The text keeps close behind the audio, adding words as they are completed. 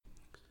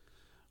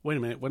Wait a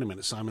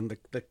minute, Simon.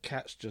 The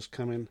cat's just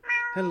come in.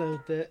 Hello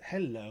there.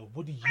 Hello.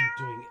 What are you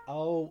doing?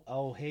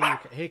 Oh,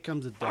 here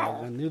comes the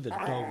dog. I knew the dog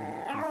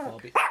would come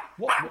Bobby.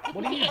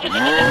 What are you doing?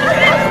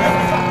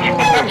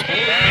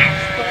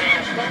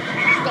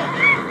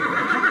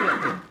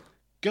 Stop.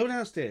 Go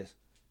downstairs.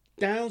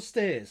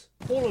 Downstairs.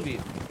 All of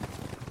you.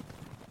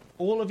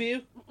 All of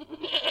you.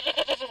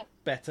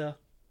 Better.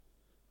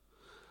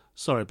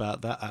 Sorry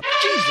about that.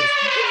 Jesus,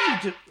 what are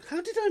you doing?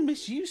 How did I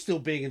miss you still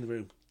being in the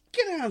room?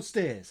 Get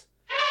downstairs.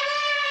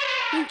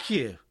 Thank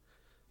you.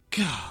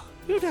 God,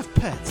 you'd have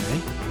pets,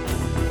 eh?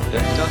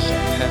 It doesn't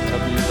have to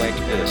be like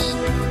this.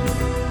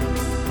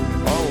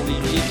 All we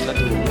need to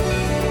do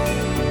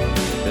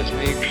is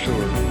make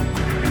sure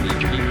we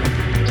keep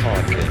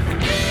talking.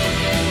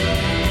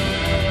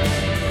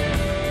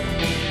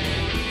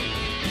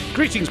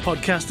 Greetings,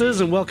 podcasters,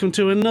 and welcome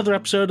to another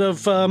episode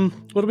of,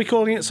 what are we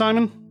calling it,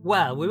 Simon?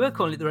 Well, we were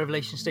calling it the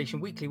Revelation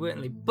Station Weekly,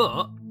 weren't we?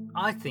 But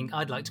I think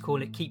I'd like to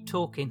call it Keep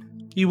Talking.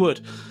 You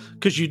would,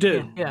 because you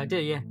do. Yeah, I do,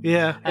 yeah.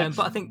 Yeah. But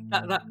I think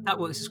that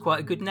works as quite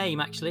a good name,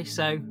 actually.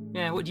 So,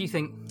 yeah, what do you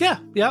think? Yeah,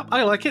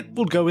 I like it.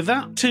 We'll go with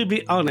that. To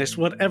be honest,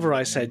 whatever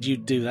I said,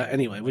 you'd do that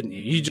anyway, wouldn't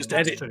you? You just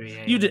edit. True,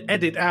 yeah. You'd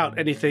edit out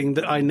anything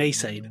that I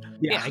naysayed.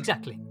 Yeah,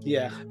 exactly.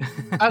 Yeah.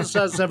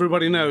 As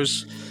everybody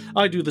knows,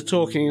 I do the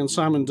talking and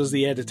Simon does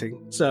the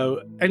editing.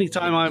 So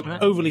anytime I'm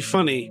overly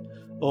funny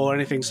or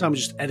anything, Simon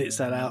just edits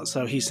that out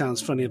so he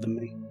sounds funnier than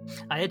me.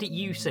 I edit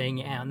you saying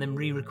it out and then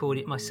re-record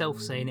it myself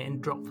saying it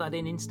and drop that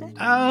in instead.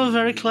 Oh,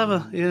 very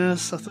clever.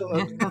 Yes, I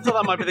thought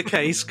that might be the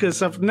case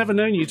because I've never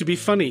known you to be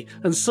funny.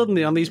 And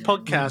suddenly on these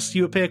podcasts,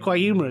 you appear quite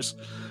humorous.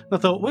 And I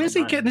thought, where's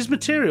he getting his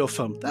material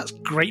from? That's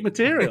great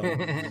material.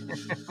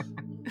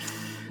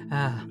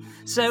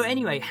 So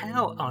anyway,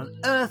 how on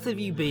earth have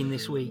you been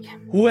this week?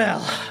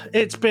 Well,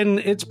 it's been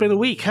a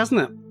week,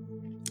 hasn't it?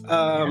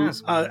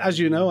 Yes. As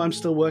you know, I'm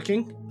still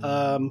working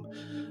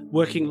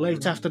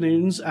late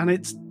afternoons, and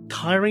it's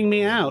tiring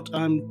me out.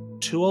 I'm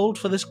too old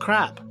for this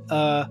crap.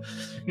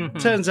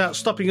 Turns out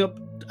stopping up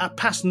at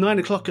past 9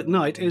 o'clock at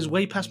night is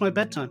way past my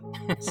bedtime.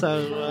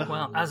 So,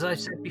 well, as I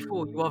said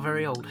before, you are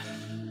very old.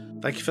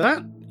 Thank you for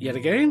that. Yet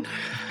again.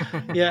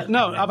 Yeah,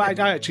 no, I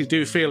actually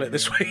do feel it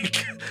this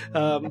week.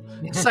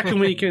 Second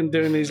weekend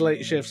doing these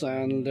late shifts,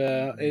 and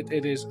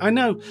it is. I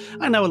know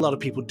a lot of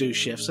people do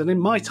shifts, and in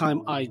my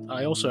time,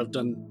 I also have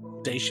done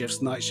day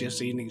shifts, night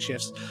shifts, evening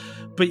shifts.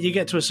 But you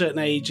get to a certain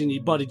age, and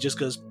your body just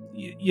goes,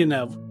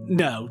 no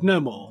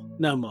more.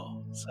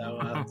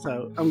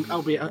 So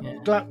I'll be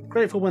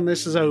grateful when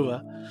this is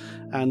over,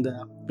 and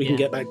we can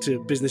get back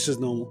to business as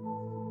normal,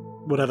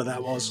 whatever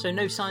that was. So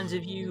no signs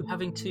of you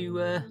having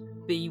to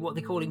be what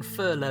they're calling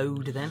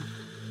furloughed then?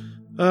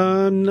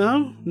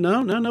 No,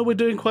 we're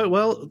doing quite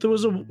well.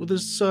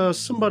 There's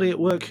somebody at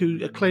work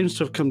who claims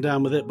to have come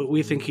down with it, but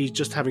we think he's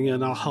just having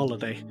a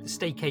holiday.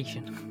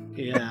 Staycation.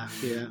 Yeah.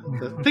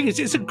 The thing is,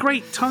 it's a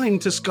great time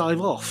to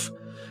skive off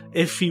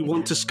if you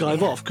want to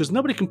skive off, because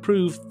nobody can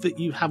prove that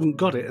you haven't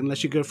got it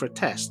unless you go for a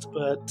test.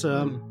 But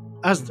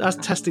as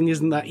testing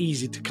isn't that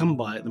easy to come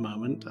by at the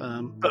moment,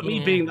 but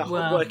me being the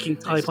hard-working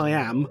type I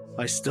am,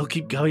 I still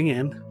keep going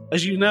in.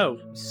 As you know.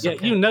 Yeah,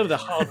 you know the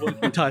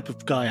hard-working type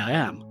of guy I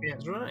am. Yeah,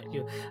 that's right.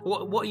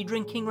 What are you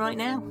drinking right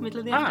now, middle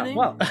of the afternoon?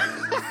 Well.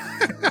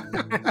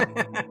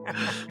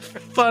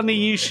 Funny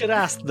you should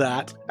ask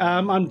that.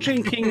 I'm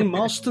drinking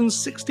Marston's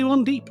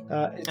 61 Deep.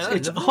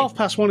 It's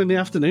 1:30 in the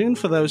afternoon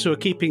for those who are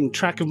keeping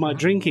track of my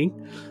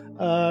drinking.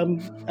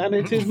 And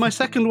it is my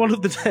second one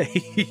of the day.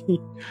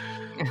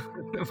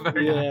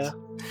 Very nice.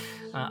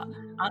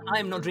 I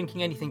am not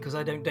drinking anything because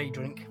I don't day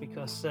drink,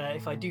 because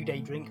if I do day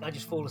drink, I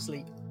just fall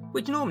asleep.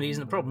 Which normally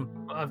isn't a problem.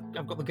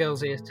 I've got the girls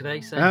here today,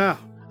 so. Are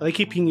they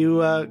keeping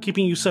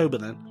you sober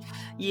then?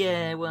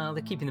 Yeah, well,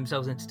 they're keeping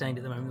themselves entertained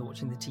at the moment. They're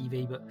watching the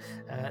TV, but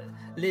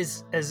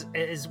Liz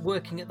is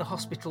working at the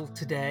hospital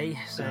today,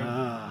 so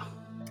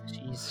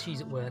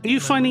she's at work. Are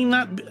you finding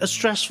that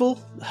stressful?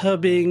 Her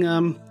being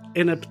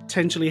in a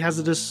potentially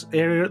hazardous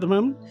area at the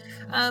moment?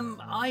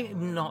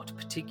 I'm not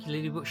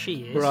particularly, but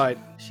she is. Right.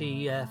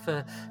 She,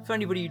 for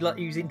anybody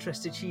who's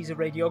interested, she's a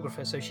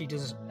radiographer, so she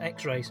does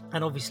X-rays.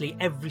 And obviously,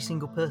 every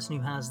single person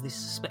who has this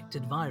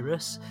suspected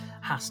virus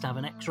has to have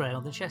an X-ray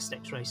on the chest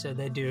X-ray. So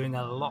they're doing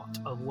a lot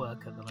of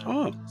work at the moment.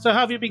 Oh, so how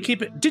have you been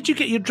keeping? Did you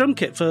get your drum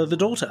kit for the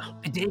daughter?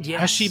 I did,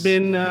 yes. Has she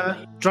been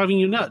driving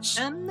you nuts?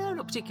 No,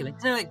 not particularly.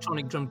 It's an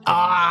electronic drum kit.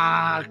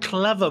 Ah,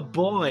 clever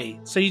boy.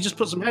 So you just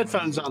put some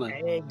headphones on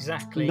it.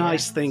 Exactly.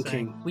 Nice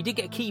thinking. So we did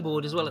get a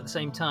keyboard as well at the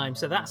same time,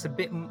 so that's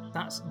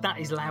that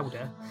is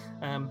louder.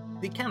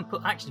 They can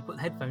actually put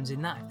the headphones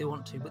in that if they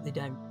want to, but they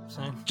don't.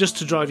 So just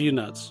to drive you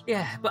nuts.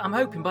 Yeah, but I'm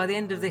hoping by the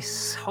end of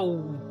this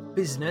whole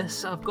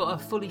business, I've got a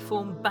fully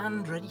formed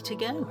band ready to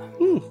go.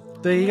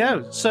 There you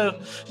go. So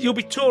you'll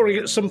be touring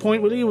at some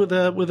point, will you, with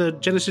a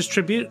Genesis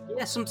tribute?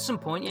 Yeah, some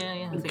point.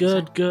 Yeah. I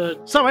think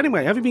Good. So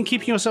anyway, have you been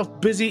keeping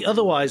yourself busy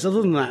other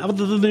than that?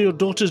 Other than your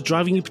daughter's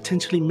driving you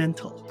potentially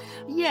mental?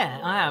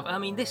 Yeah, I have. I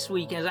mean, this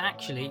week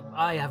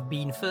I have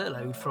been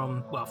furloughed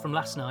from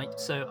last night,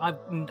 so I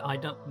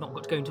not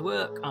got to go into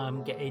work.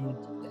 I'm getting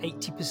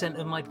 80%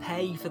 of my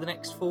pay for the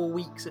next 4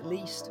 weeks at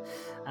least,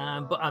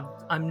 but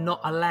I'm not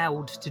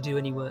allowed to do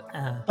any work.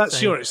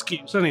 That's your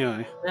excuse,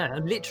 anyway. Yeah,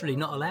 I'm literally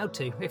not allowed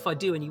to. If I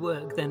do any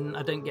work, then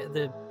I don't get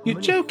the. You're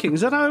money. joking?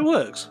 Is that how it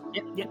works?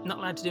 Yep, not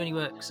allowed to do any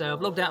work. So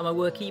I've logged out of my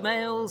work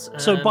emails.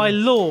 So by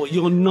law,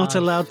 you're not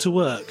allowed to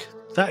work.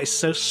 That is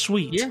so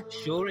sweet. Yeah,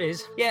 sure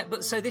is. Yeah,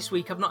 but so this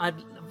week I've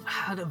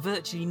had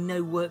virtually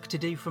no work to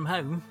do from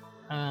home.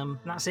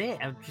 That's it.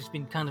 I've just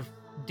been kind of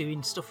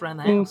doing stuff around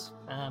the house,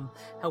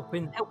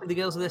 helping the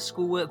girls with their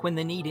schoolwork when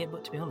they need it.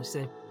 But to be honest,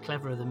 they're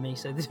cleverer than me,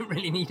 so they don't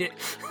really need it.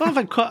 Well,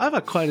 I've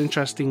had quite an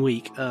interesting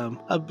week.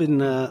 I've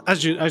been,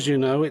 as you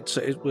know,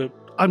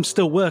 I'm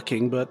still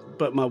working,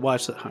 but my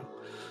wife's at home.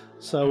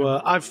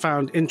 So I've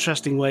found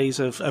interesting ways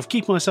of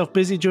keeping myself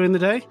busy during the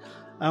day.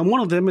 And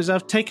one of them is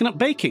I've taken up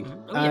baking.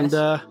 Yes.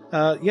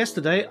 And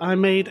yesterday I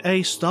made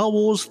a Star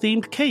Wars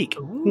themed cake.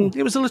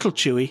 It was a little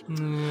chewy.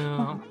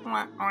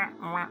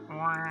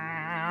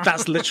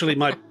 That's literally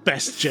my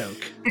best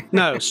joke.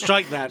 No,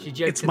 strike that.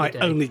 It's my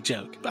only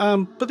joke.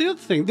 But the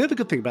other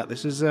good thing about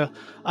this is I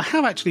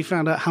have actually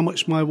found out how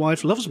much my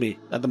wife loves me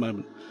at the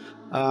moment.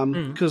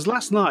 Because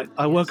last night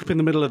I woke up in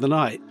the middle of the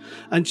night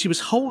and she was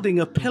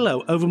holding a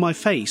pillow over my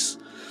face.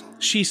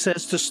 She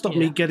says to stop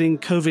me getting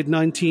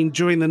COVID-19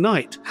 during the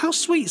night. How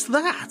sweet's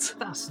that?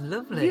 That's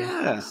lovely.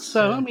 Yeah.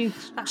 So, I mean...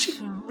 That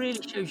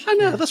really shows you. I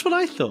know, that's what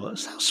I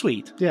thought. How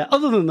sweet. Yeah,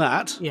 other than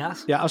that...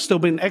 Yes. Yeah, I've still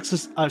been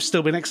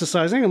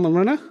exercising on the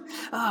runner.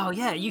 Oh,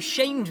 yeah, you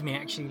shamed me,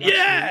 actually,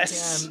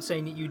 last week,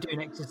 saying that you were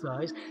doing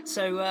exercise.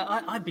 So,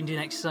 I've been doing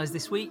exercise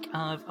this week.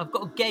 I've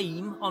got a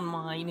game on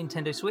my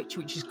Nintendo Switch,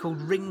 which is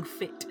called Ring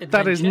Fit Adventure.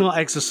 That is not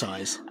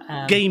exercise.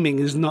 Gaming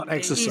is not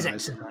exercise. It is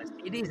exercise.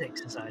 It is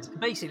exercise.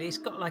 Basically, it's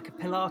got like a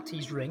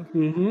Pilates ring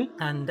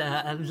and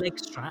a leg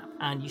strap,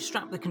 and you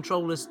strap the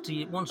controllers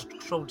to one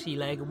controller to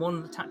your leg and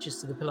one attaches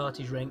to the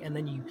Pilates ring, and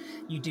then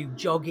you do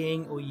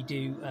jogging or you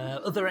do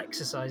other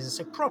exercises,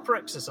 so proper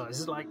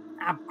exercises like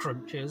ab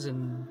crunches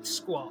and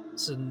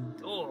squats and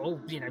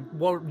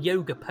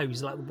yoga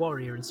poses like the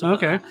warrior and stuff.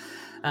 Okay. Like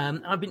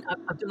that.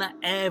 I've done that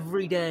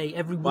every day,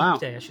 every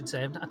weekday, I should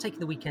say. I've taken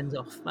the weekends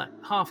off, like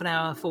half an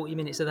hour, 40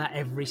 minutes of that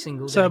every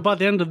single day. So by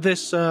the end of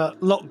this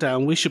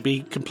lockdown, we should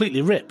be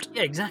completely ripped.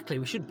 Yeah, exactly.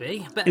 We should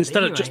be.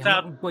 Instead of just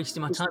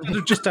wasting my time.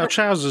 Just our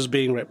trousers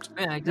being ripped.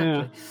 Yeah,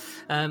 exactly.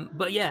 Yeah.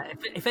 But yeah,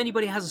 if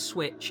anybody has a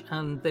Switch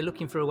and they're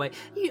looking for a way,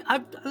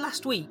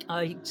 last week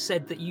I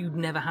said that you'd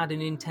never had a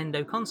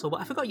Nintendo console, but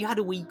I forgot you had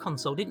a Wii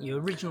console, didn't you?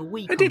 Original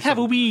Wii. I did have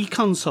a Wii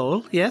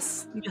console.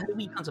 Yes. You had a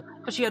Wii console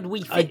because you had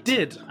Wii Fit. I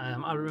did.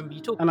 I remember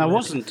you talking. And I about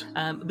wasn't.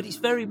 It. But it's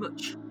very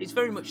much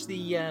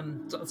the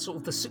sort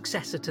of the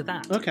successor to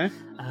that. Okay.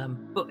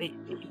 But it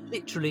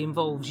literally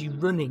involves you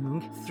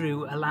running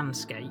through a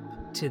landscape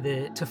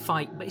to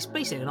fight, but it's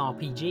basically an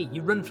RPG.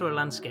 You run through a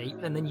landscape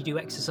and then you do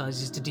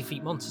exercises to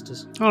defeat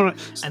monsters. All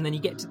right. And then you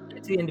get to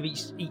the end of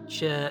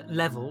each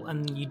level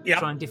and you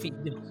try and defeat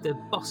the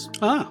boss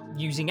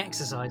using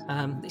exercise.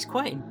 It's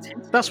quite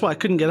intense. That's why I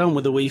couldn't get on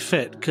with the Wii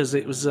Fit, because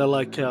it was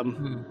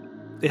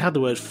it had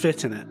the word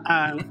fit in it.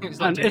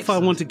 And if I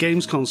want a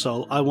games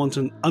console, I want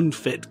an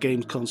unfit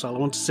games console. I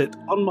want to sit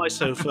on my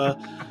sofa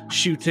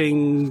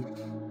shooting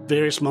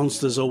various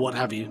monsters or what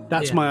have you.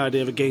 That's my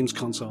idea of a games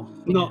console.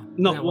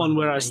 Not one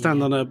where I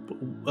stand on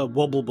a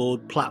wobble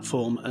board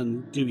platform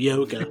and do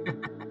yoga.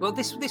 Well,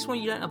 this one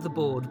you don't have the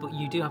board, but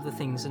you do have the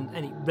things, and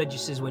it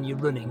registers when you're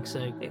running.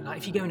 So, like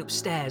if you're going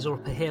upstairs or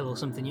up a hill or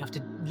something, you have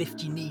to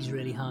lift your knees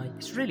really high.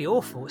 It's really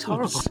awful. It's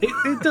horrible.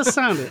 It does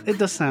sound it. It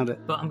does sound it.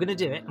 But I'm going to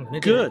do it.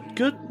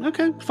 Good.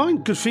 Okay, fine.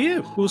 Good for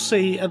you. We'll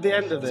see at the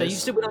end of this. So you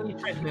still been on your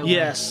treadmill?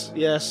 Yes.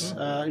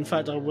 In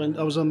fact, I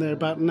was on there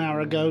about an hour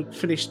ago.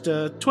 Finished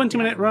a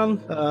 20-minute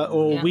run,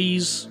 or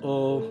wheeze,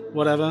 or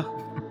whatever.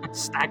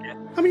 Stagger.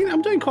 I mean,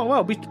 I'm doing quite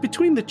well.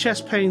 Between the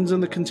chest pains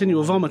and the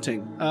continual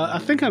vomiting, I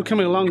think I'm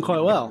coming along quite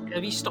well.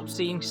 Have you stopped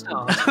seeing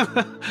stars?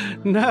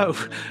 No,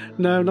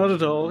 not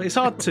at all. It's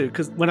hard to,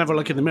 because whenever I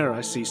look in the mirror, I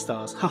see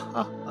stars.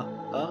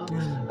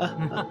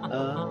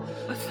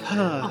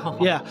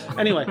 Yeah.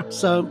 Anyway,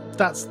 so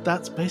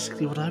that's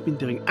basically what I've been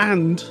doing,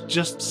 and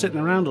just sitting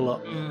around a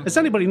lot. As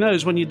anybody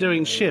knows, when you're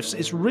doing shifts,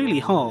 it's really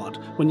hard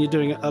when you're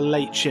doing a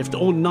late shift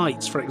or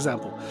nights, for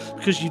example,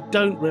 because you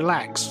don't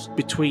relax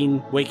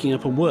between waking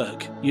up and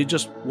work. You're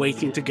just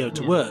waiting to go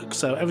to work,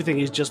 so everything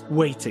is just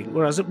waiting.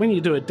 Whereas when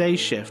you do a day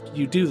shift,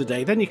 you do the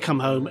day, then you come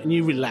home and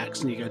you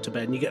relax and you go to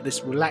bed and you get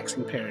this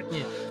relaxing period.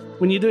 Yeah.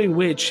 When you're doing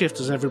weird shifts,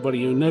 as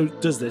everybody who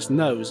does this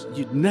knows,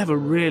 you never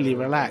really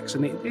relax,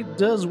 and it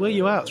does wear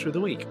you out through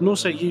the week. And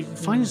also, you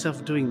find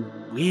yourself doing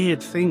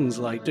weird things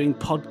like doing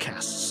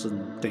podcasts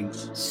and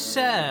things.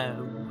 So,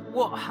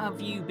 what have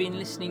you been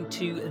listening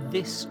to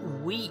this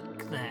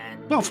week then?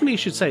 Well, funny you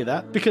should say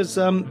that, because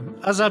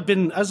as I've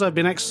been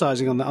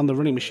exercising on the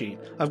running machine,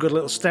 I've got a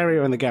little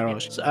stereo in the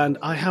garage, and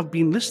I have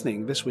been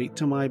listening this week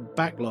to my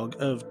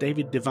backlog of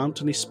David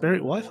Devant and his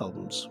Spirit Wife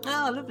albums.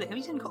 Oh, lovely.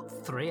 He's only got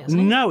 3,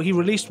 hasn't he? No, he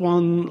released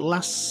one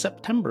last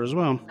September as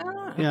well.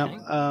 Oh, okay.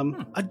 Yeah,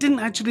 I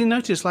didn't actually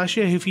notice last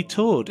year if he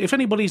toured. If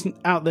anybody's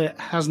out there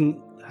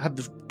hasn't had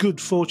the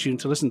good fortune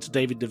to listen to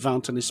David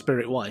Devant and his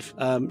Spirit Wife,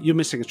 you're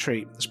missing a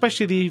treat.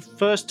 Especially the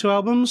first 2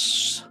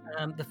 albums.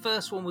 The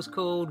first one was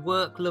called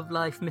Work, Love,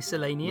 Life,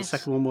 Miscellaneous. The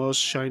second one was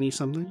Shiny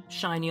something.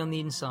 Shiny on the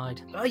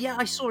Inside. Oh yeah,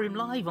 I saw him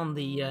live on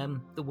the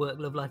Work,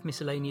 Love, Life,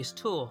 Miscellaneous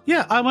tour.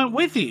 Yeah, I went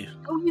with you.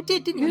 Oh, you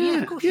did, didn't you?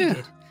 Yeah, of course you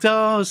did.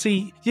 Oh,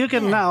 see, you're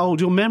getting that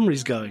old. Your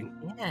memory's going.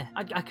 Yeah,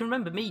 I can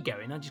remember me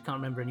going. I just can't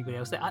remember anybody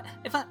else there.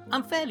 In fact,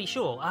 I'm fairly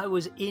sure I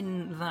was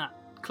in that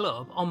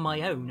club on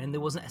my own, and there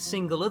wasn't a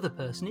single other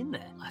person in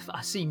there.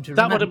 I seem to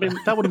remember.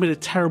 That would have been a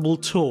terrible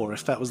tour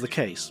if that was the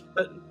case.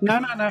 But no.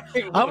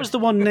 I was the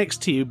one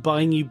next to you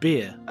buying you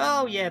beer.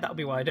 Oh yeah, that'll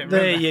be why I don't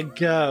remember.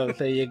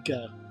 There you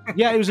go.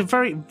 Yeah, it was a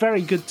very,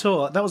 very good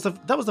tour. That was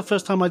the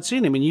first time I'd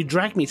seen him, and you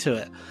dragged me to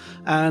it,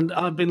 and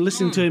I've been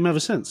listening to him ever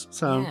since.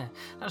 So yeah,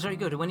 that was very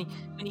good. When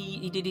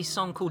he did his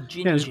song called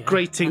Ginger, he was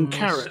grating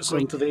carrots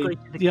onto the head.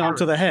 Yeah.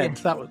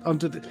 That was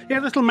onto the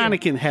little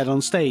mannequin head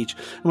on stage.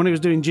 And when he was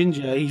doing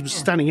Ginger, he was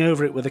standing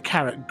over it with a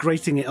carrot,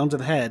 grating it onto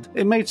the head.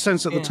 It made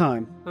sense at the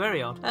time.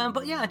 Very odd.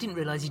 But yeah, I didn't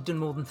realise he'd done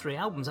more than 3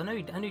 albums. I know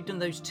he'd done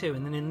those 2,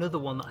 and then another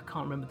one that I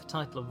can't remember the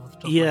title of. Off the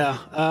top of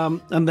my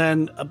head. And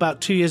then about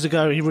 2 years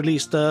ago, he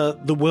released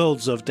The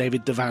Worlds of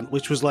David Devant,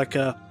 which was like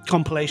a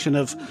compilation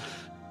of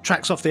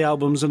tracks off the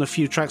albums and a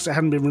few tracks that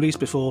hadn't been released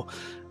before,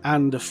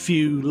 and a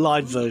few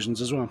live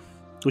versions as well,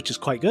 which is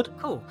quite good.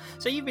 Cool.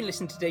 So you've been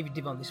listening to David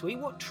Devant this week.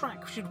 What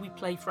track should we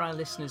play for our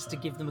listeners to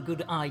give them a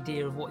good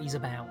idea of what he's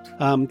about?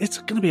 It's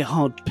going to be a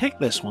hard pick,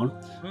 this one,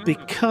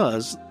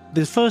 because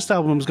the first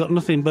album's got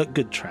nothing but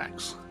good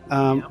tracks.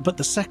 But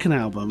the second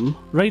album,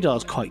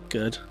 Radar's quite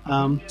good.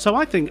 So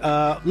I think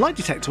Lie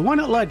Detector. Why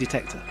not Lie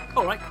Detector?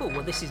 All right, cool.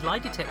 Well, this is Lie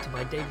Detector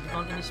by David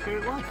Devant and his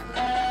Spirit Wife.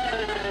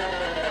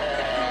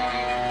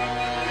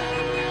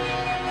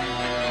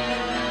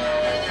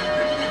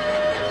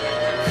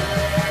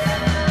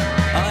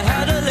 I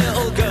had a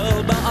little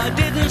girl, but I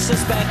didn't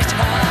suspect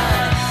her.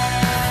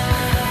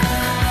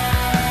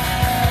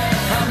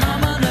 Her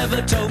mama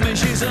never told me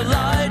she's a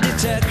lie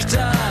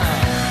detector.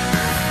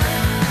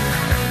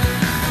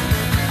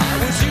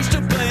 Used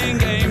to playing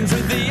games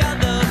with the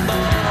other boys,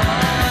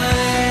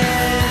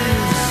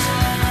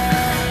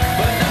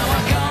 but now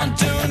I can't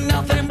do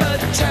nothing but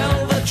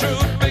tell the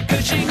truth,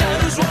 because she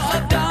knows what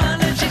I've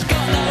done and she's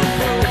got no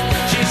proof.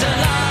 She's a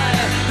lie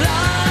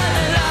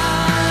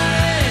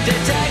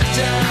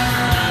detector.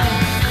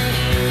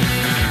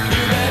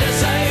 You better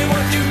say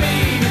what you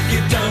mean. If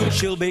you don't,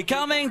 she'll be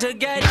coming to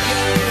get you.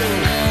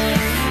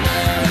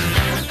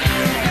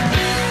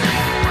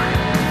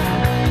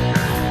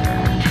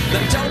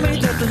 They told me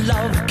that the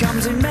love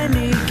comes in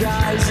many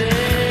guises.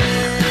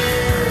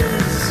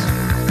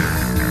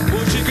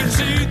 Well, she can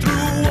see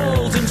through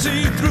walls and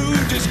see through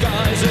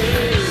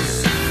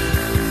disguises.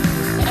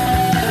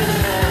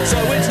 So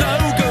it's no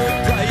good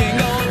praying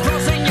or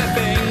crossing your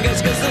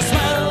fingers, 'cause the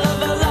smell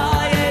of a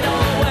lie, it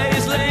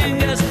always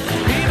lingers.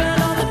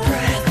 Even on the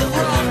breath of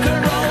rock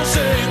and roll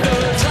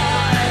singers.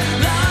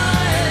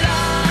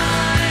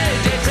 Lie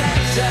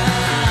detector.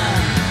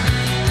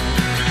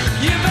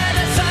 You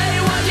better say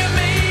what you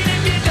mean.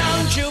 If you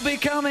don't, she'll be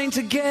coming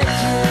to get you.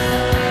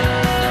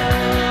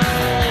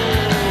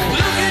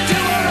 Look into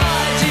her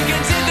eyes, you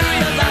can see through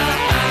your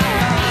lies.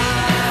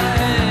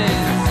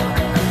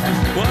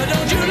 Why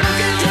don't you look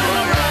into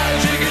her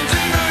eyes, you can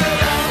see through your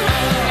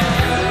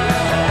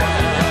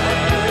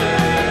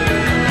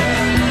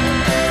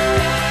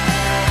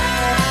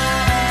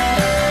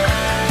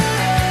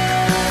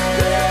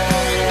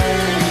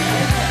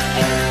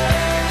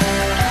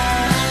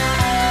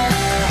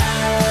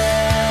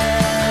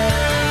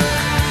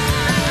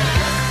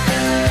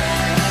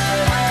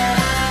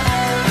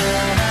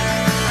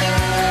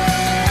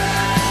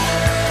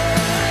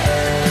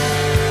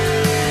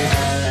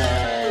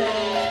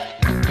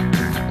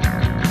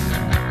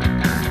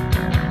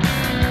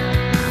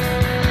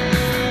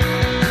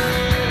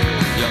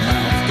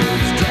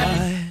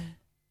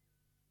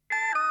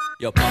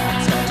your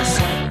palms start to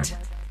sweat.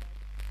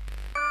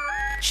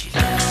 She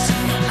looks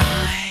in your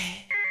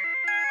eye,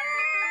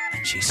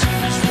 and she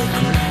sees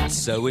regret.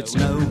 So it's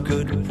no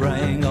good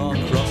praying or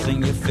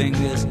crossing your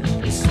fingers.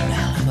 The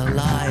smell of a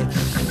lie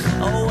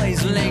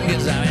always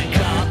lingers. I mean,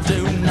 can't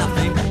do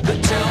nothing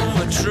but tell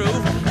the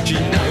truth. She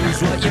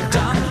knows what you've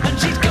done, and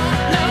she's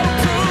got no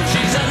proof.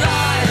 She's a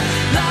lie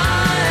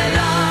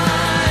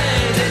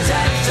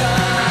detector.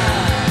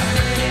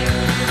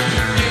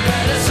 You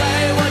better say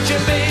what you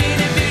mean.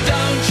 If you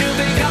don't, she'll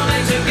be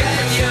coming to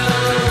get you.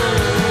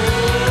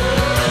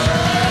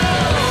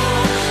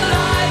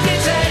 Lie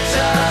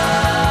detector,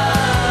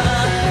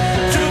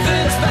 truth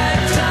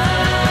inspector.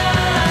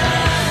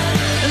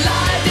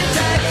 Lie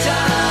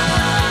detector,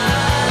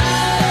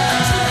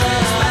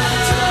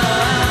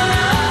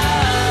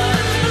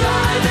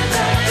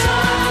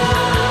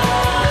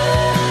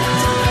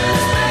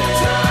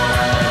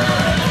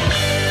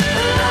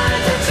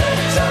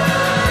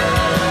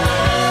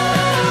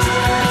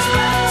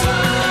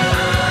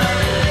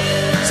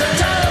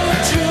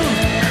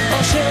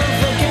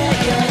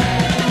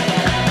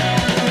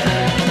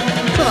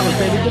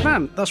 David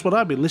Devant. That's what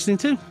I've been listening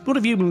to. What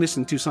have you been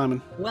listening to,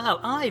 Simon? Well,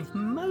 I've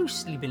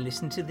mostly been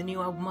listening to the new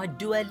album by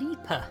Dua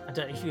Lipa. I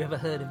don't know if you ever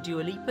heard of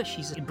Dua Lipa.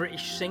 She's a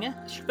British singer.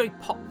 She's very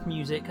pop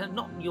music,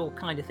 not your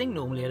kind of thing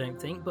normally, I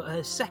don't think, but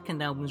her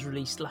second album was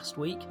released last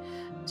week.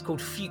 It's called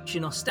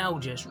Future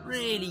Nostalgia. It's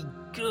really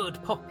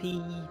good,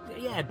 poppy,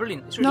 yeah,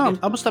 brilliant. It's really good.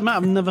 I must admit,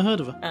 I've never heard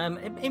of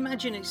her.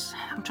 Imagine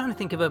I'm trying to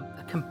think of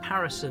a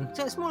comparison.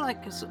 So it's more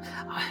like,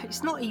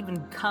 it's not even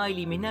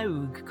Kylie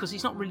Minogue, because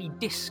it's not really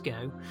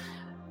disco.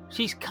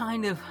 She's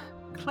kind of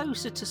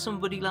closer to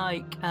somebody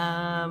like,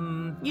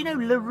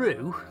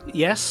 LaRue.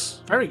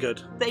 Yes, very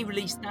good. They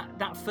released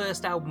that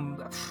first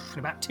album in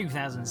about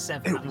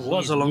 2007. It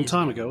was a long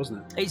time ago, wasn't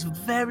it? It's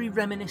very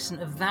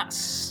reminiscent of that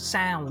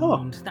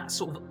sound, that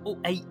sort of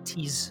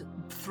 80s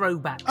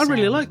throwback I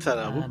really sound. Like that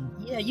album.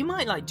 Yeah, you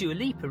might like Dua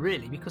Lipa,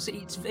 really, because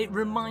it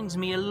reminds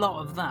me a lot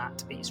of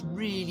that. It's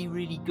really,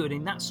 really good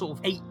in that sort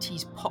of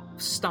 80s pop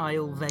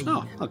style vein.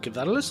 Oh, I'll give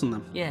that a listen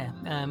then. Yeah,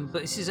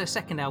 but this is her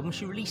second album.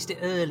 She released it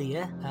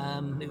earlier.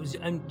 It was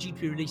due to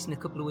be released in a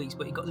couple of weeks,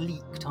 but it got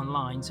leaked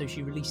online, so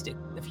she released it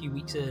a few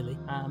weeks early.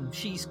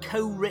 She's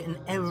co-written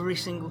every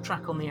single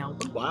track on the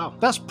album. Wow,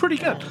 that's pretty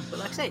good. But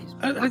like I say,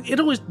 it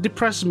always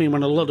depresses me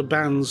when a lot of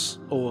bands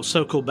or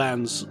so-called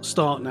bands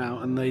start now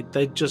and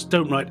they just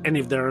don't write any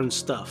of their own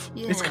stuff.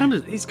 Yeah. It's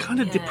kind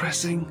of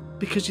depressing,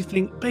 because you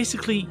think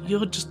basically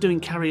you're just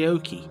doing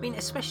karaoke. I mean,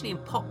 especially in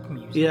pop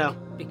music. Yeah.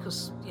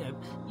 Because,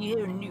 you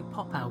hear a new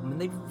pop album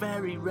and they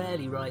very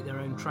rarely write their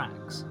own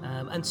tracks.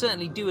 And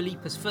certainly Dua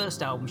Lipa's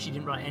first album, she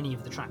didn't write any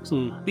of the tracks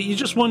on that. But you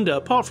just wonder,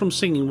 apart from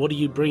singing, what are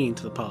you bringing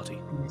to the party?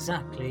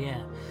 Exactly,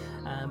 yeah.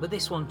 But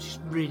this one's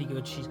really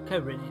good. She's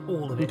co-written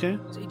all of it. Okay.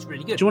 It's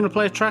really good. Do you want to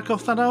play a track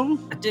off that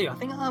album? I do. I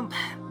think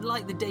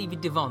like the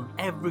David Devant,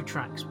 every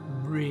track's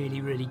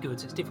really, really good,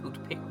 so it's difficult to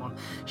pick one.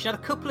 She had a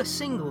couple of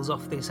singles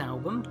off this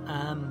album.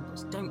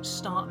 Don't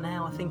Start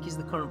Now, I think, is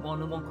the current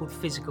one, and one called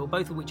Physical,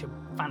 both of which are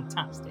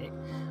fantastic.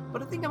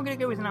 But I think I'm going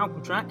to go with an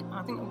album track.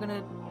 I think I'm going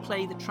to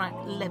play the track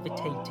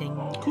Levitating.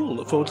 Cool,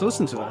 look forward to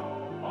listening to that.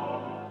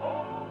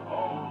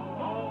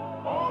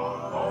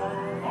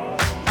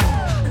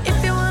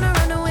 If you wanna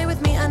run away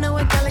with me, I know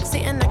a galaxy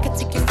and I can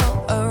take you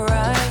for a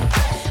ride.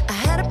 I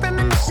had a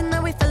premonition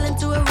that we fell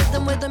into a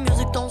rhythm where the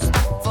music don't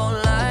stop for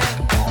life.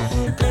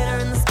 Glitter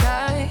in the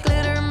sky,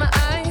 glitter in my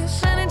eyes,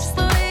 shining just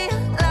the way I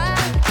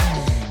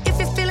like. If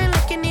you're feeling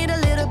like you need a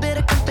little bit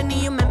of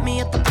company, you met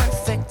me at the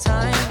perfect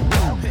time.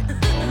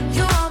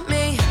 You want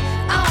me,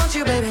 I want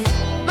you, baby,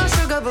 my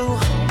sugar boo.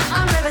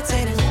 I'm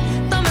levitating,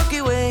 the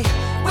Milky Way,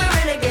 we're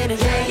renegading.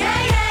 Yeah,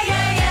 yeah, yeah,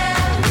 yeah,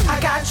 yeah. I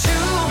got you,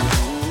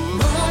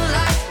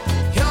 moonlight,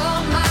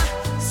 you're my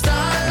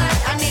starlight.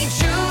 I need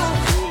you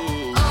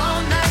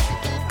all night.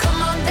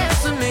 Come on,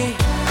 dance with me.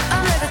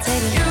 I'm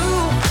levitating. You,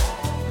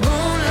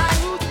 moonlight,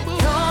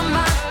 you're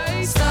my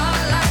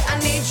starlight. I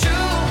need you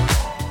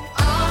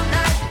all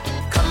night.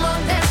 Come on,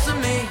 dance with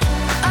me.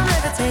 I'm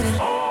levitating.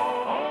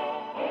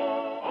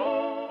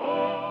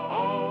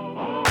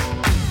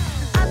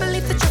 I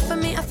believe that you're for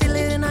me. I feel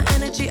it in our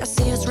energy. I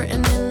see us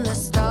written in the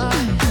stars.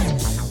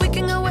 We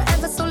can go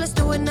wherever, so let's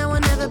do it now or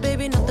never,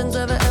 baby. Nothing's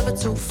ever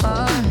too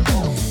far.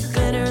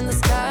 Glitter in the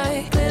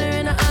sky, glitter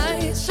in our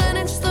eyes,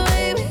 shining just the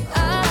way we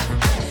are.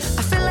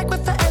 I feel like we're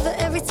forever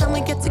every time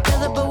we get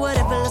together, but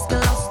whatever, let's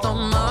get lost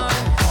on Mars.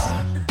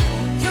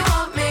 You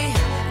want me,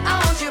 I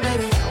want you,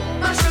 baby,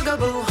 my sugar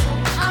boo.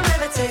 I'm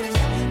levitating,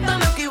 the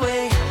Milky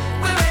Way,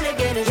 we're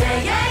renegading. Yeah,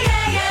 yeah,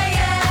 yeah, yeah,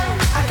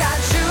 yeah. I got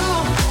you,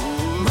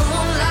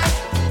 moonlight,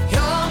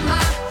 you're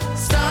my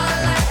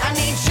starlight. I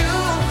need you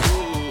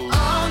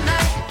all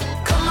night.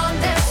 Come on,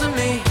 dance with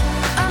me.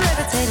 I'm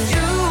levitating.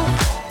 You,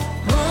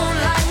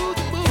 moonlight,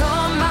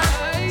 you're my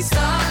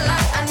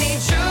starlight. I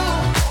need you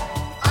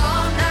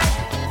all night.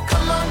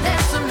 Come on,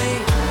 dance with me.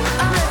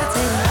 I'm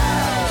levitating.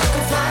 You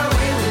can fly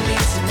away with me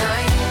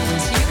tonight.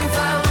 You can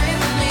fly away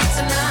with me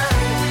tonight.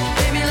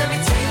 Baby, let me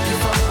take you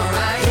for a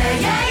ride. Yeah,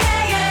 yeah,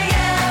 yeah, yeah,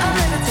 yeah. I'm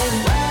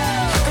levitating.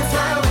 You can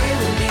fly away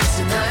with me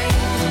tonight.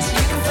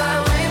 You can fly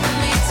away with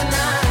me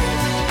tonight.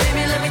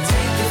 Baby, let me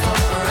take you for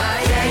a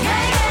ride. Yeah,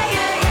 yeah, yeah,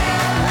 yeah,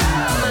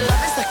 yeah. My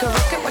love is like a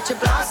rocket, watch it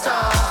blast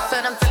off.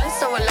 And I'm feeling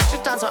so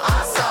electric, dance on our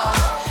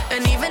off.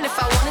 And even if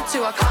I wanted to,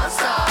 I can't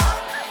stop.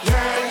 Yeah,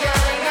 yeah,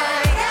 yeah,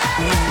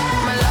 yeah,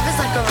 yeah. My love is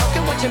like a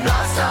rocket, watch it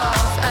blast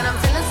off. And I'm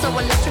feeling so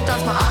electric,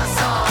 dance my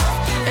ass off.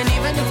 And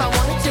even if I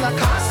wanted to, I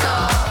can't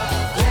stop.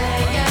 Yeah,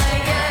 yeah,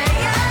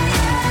 yeah, yeah,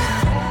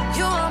 yeah.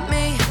 You want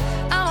me,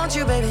 I want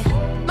you, baby,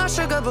 my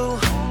sugar boo.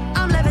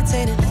 I'm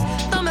levitating,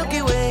 the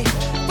Milky Way,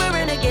 we're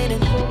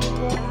renegading.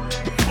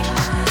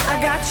 I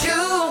got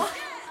you,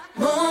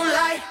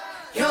 moonlight,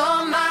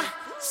 you're my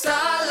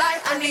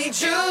starlight. I need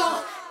you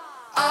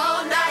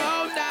all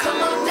night. Come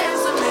on,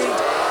 dance with me.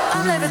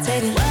 I'm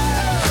levitating.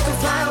 You can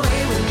fly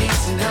away with me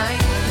tonight.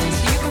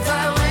 You can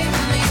fly away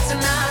with me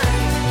tonight.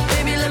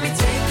 Baby, let me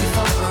take you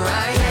for a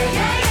ride. Yeah,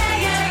 yeah,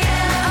 yeah, yeah,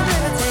 yeah. I'm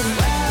levitating.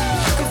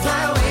 You can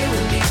fly away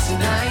with me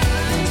tonight.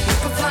 You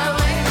can fly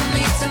away with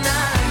me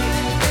tonight.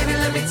 Baby,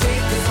 let me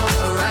take you for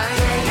a ride.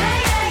 Yeah, yeah,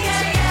 yeah,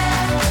 yeah,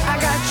 yeah. I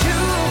got you,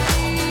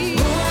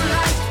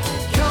 moonlight,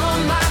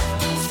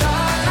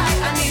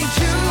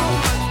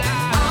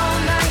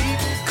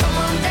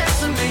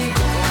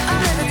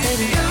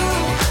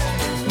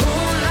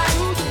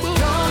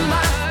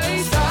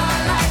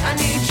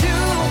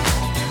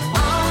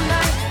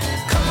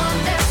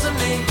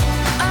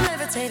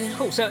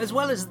 So as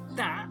well as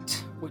that,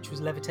 which was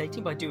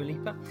Levitating by Dua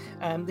Lipa,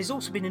 there's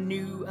also been a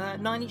new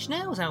Nine Inch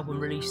Nails album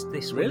released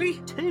this week. Really?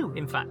 2,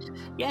 in fact.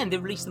 Yeah, and they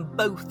released them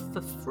both for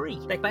free.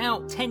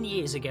 About 10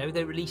 years ago,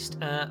 they released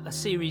a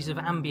series of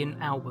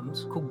ambient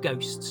albums called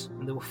Ghosts,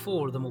 and there were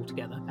 4 of them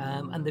altogether.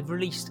 And they've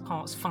released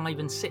parts 5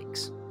 and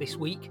 6 this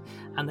week,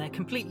 and they're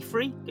completely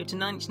free. Go to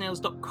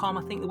nineinchnails.com,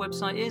 I think the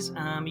website is.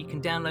 You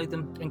can download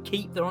them and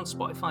keep. They're on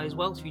Spotify as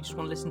well, so if you just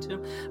want to listen to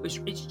them.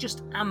 It's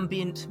just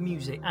ambient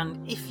music,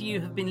 and if you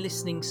have been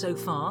listening so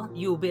far,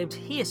 you'll be able to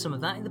hear some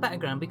of that in the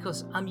background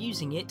because I'm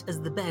using it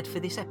as the bed for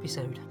this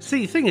episode.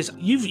 See, the thing is,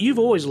 you've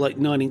always liked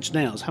Nine Inch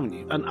Nails, haven't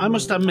you? And I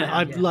must admit,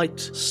 I've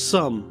liked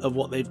some of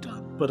what they've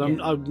done, but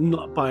I'm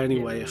not by any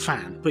way a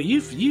fan. But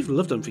you've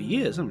loved them for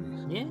years, haven't you?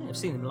 Yeah, I've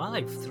seen them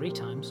live 3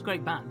 times.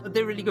 Great band. But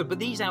they're really good. But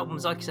these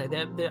albums, like I say,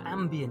 they're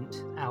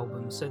ambient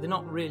albums, so they're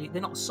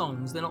not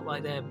songs. They're not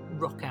like their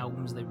rock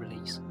albums they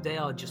release. They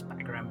are just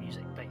background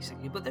music,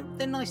 basically. But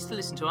they're nice to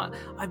listen to.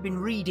 I've been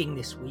reading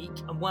this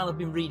week, and while I've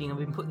been reading, I've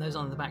been putting those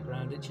on in the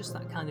background. It's just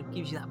that kind of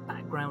gives you that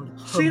background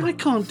hum. See, I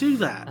can't do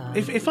that.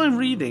 If I'm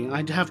reading,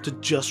 I'd have to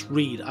just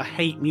read. I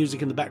hate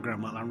music in the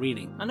background while I'm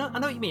reading. I know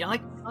what you mean.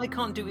 I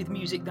can't do it with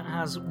music that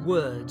has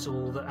words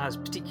or that has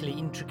particularly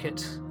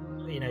intricate,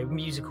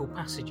 musical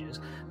passages.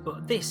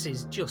 But this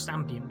is just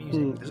ambient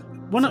music.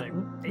 When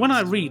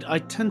I read, I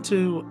tend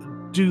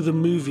to do the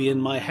movie in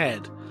my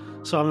head.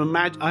 So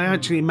I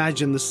actually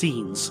imagine the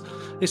scenes.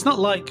 It's not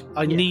like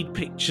I need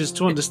pictures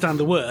to understand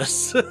the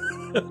words.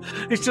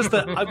 It's just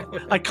that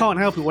I can't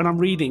help it. When I'm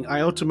reading,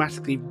 I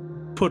automatically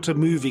put a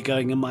movie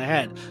going in my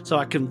head so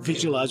I can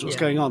visualize what's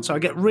going on. So I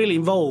get really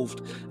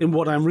involved in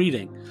what I'm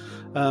reading.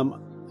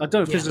 I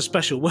don't know if there's a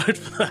special word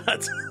for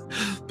that,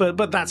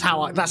 but that's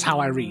how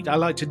I read. I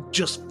like to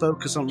just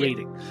focus on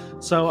reading,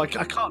 so I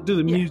can't do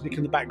the music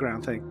in the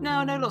background thing.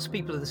 No, lots of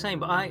people are the same,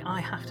 but I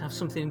have to have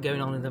something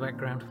going on in the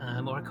background,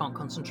 or I can't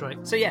concentrate.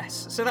 So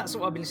so that's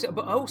what I've been listening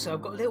to. But also,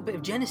 I've got a little bit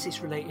of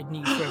Genesis-related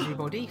news for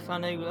everybody. I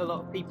know a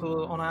lot of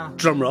people on our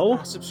drum roll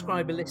our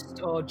subscriber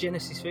list are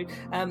Genesis food.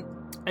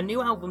 A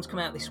new album's come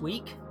out this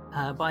week.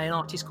 By an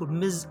artist called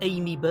Ms.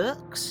 Amy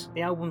Burks.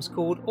 The album's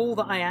called All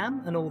That I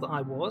Am and All That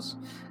I Was,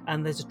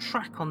 and there's a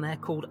track on there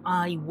called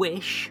I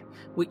Wish,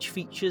 which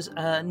features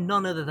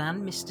none other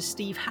than Mr.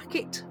 Steve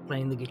Hackett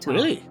playing the guitar.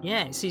 Really?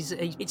 Yeah,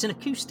 it's an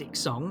acoustic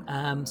song,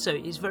 so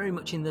it's very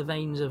much in the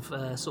veins of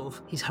sort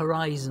of his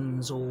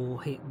Horizons or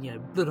his,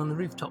 Blood on the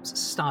Rooftops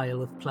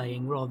style of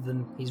playing rather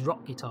than his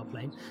rock guitar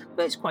playing,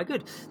 but it's quite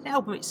good. The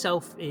album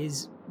itself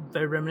is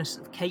very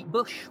reminiscent of Kate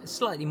Bush,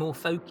 slightly more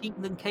folky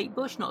than Kate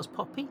Bush, not as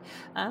poppy,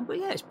 but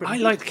it's pretty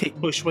good. liked Kate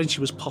Bush when she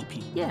was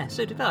poppy. Yeah,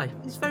 so did I.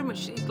 It's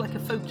like a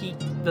folky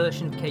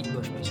version of Kate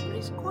Bush, but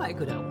it's quite a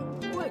good album.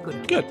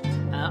 Good.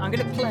 I'm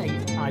going to play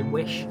I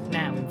Wish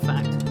now, in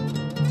fact.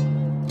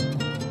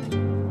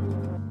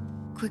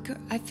 Quicker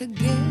I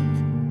forgive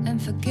and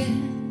forget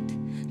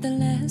the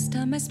last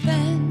time I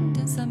spent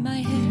inside my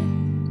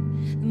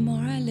head. The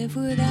more I live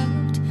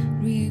without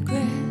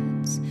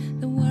regrets,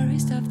 the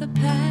worries of the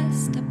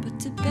past I put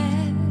to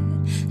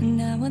bed.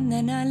 Now and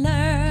then I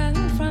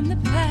learn from the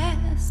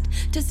past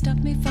to stop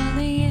me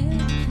falling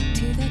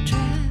into the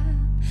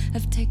trap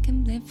of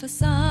taking blame for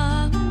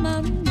some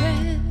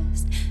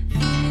unrest,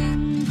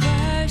 feeling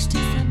crushed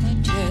inside my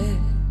chest.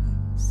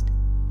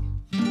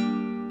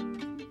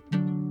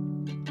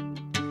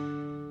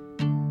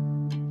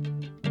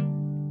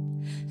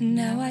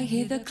 Now I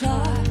hear the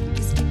clock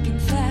is ticking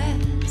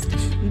fast,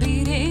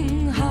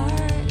 beating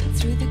hard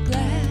through the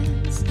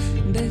glass,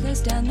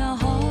 billows down the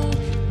hall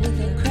with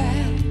a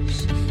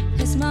crash,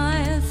 as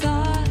my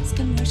thoughts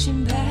come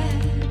rushing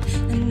back.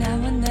 And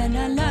now and then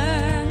I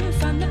learn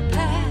from the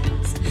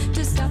past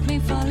to stop me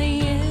falling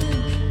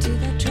into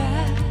the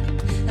trap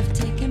of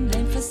taking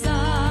blame for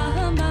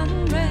some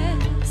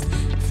unrest,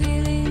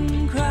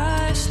 feeling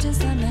crushed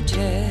inside my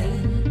chest.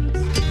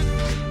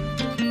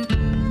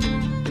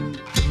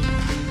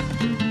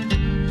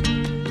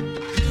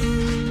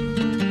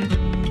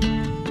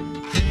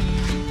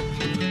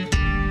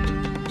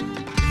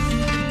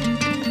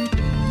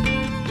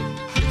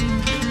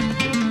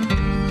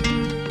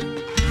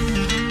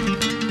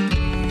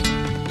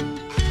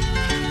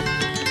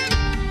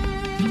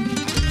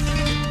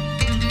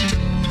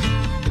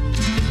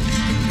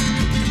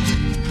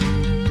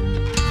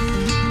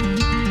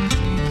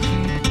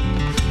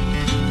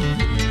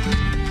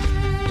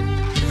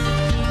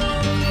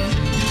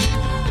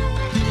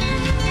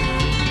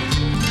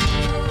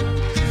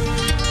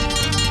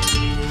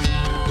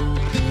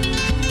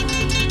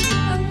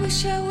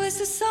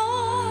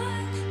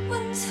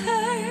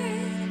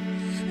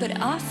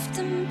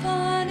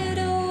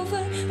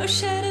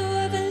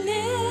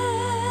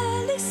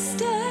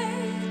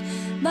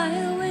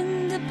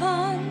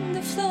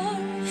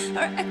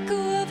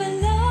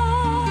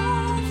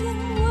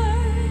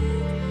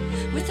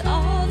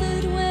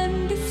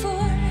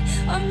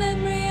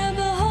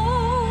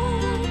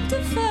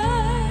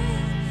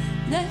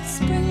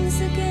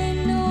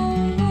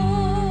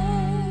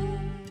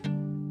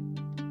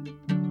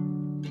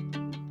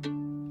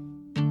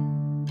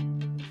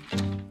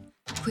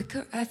 Quicker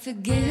quicker I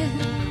forget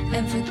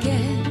and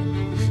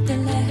forget. The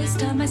last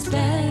time I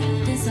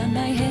spent is on my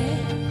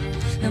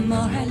head. The more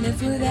I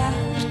live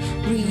without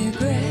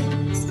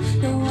regrets.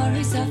 The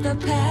worries of the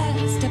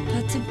past I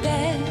put to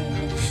bed.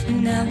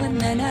 Now and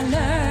then I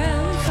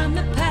learn from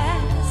the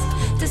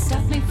past to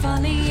stop me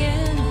falling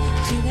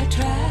into the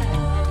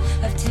trap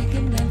of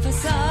taking them for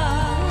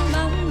some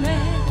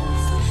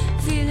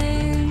unrest.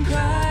 Feeling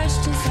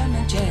crushed inside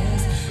my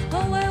chest.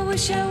 Oh, I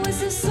wish I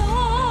was a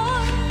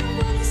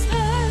someone's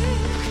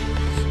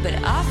hurt,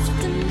 but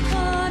often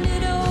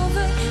pondered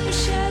over the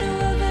shadow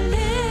of a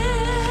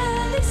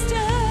lily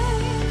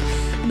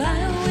stirred by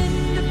a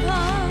wind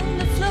upon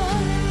the floor,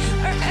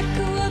 or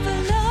echo of a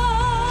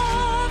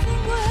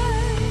loving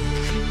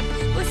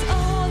word was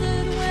all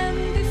that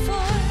went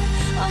before,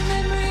 a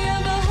memory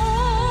of a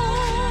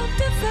hope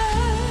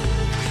deferred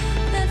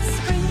that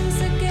springs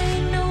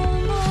again no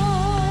more.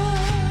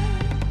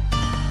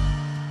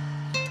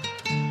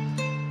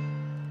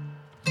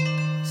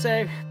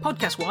 So,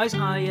 podcast-wise,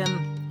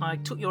 I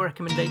took your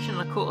recommendation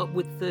and I caught up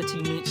with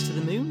 13 Minutes to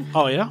the Moon.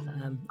 Oh, yeah?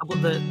 I've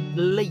got the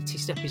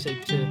latest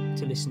episode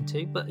to listen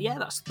to, but yeah,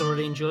 that's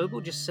thoroughly enjoyable,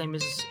 just same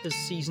as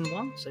season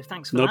 1. So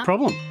thanks for that. No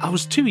problem. I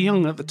was too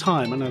young at the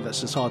time, I know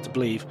that's just hard to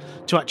believe,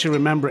 to actually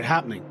remember it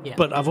happening. Yeah.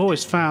 But I've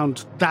always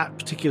found that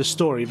particular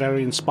story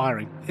very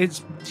inspiring.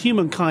 It's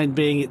humankind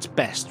being its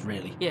best,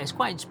 really. Yeah, it's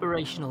quite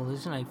inspirational.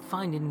 There's,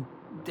 finding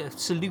the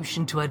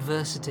solution to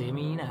adversity. I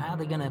mean, how are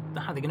they gonna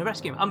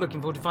rescue him? I'm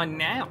looking forward to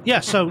finding out. Yeah,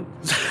 so,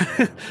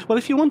 well,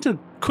 if you want a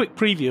quick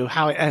preview of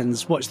how it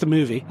ends, watch the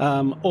movie,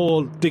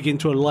 or dig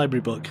into a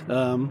library book,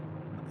 and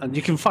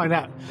you can find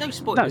out. No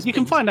spoilers. No, you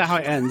can find out how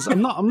it ends.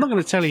 I'm not going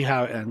to tell you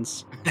how it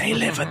ends. They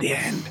live at the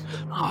end.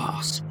 Oh,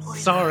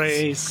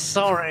 spoilers.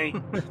 Sorry,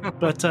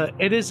 but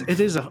it is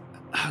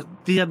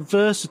the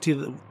adversity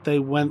that they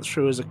went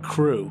through as a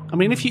crew. I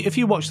mean, if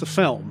you watch the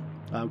film,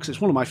 because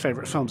it's one of my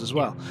favourite films as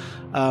well,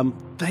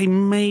 they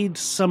made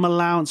some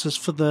allowances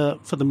for the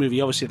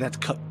movie. Obviously, they had to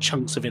cut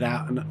chunks of it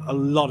out and a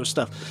lot of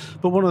stuff.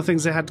 But one of the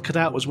things they had to cut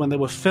out was when they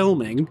were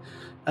filming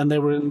and they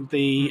were in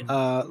the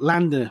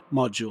lander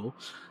module,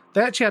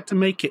 they actually had to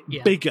make it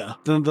bigger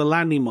than the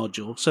landing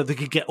module so they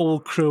could get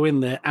all crew in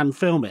there and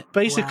film it.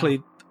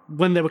 Basically,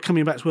 when they were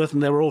coming back to Earth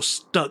and they were all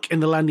stuck in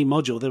the landing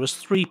module, there was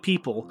 3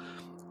 people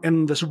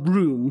in this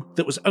room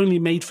that was only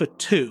made for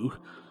 2.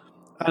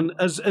 And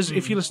as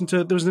if you listen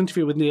to, there was an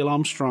interview with Neil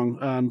Armstrong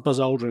and Buzz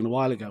Aldrin a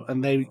while ago,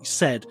 and they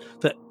said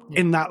that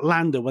in that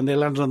lander, when they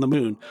landed on the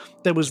moon,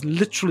 there was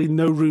literally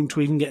no room to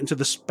even get into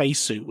the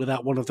spacesuit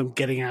without one of them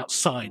getting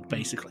outside,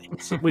 basically,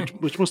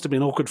 which must have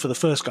been awkward for the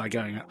first guy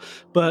going out.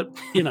 But,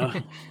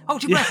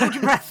 hold your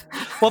breath.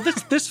 Well,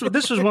 this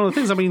was one of the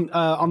things. I mean,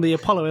 on the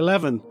Apollo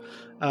 11,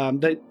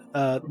 they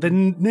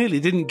nearly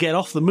didn't get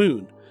off the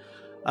moon.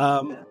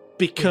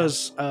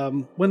 Because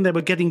when they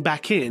were getting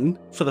back in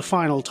for the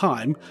final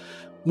time,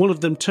 one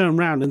of them turned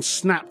around and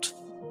snapped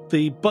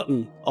the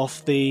button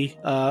off the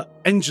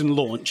engine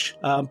launch.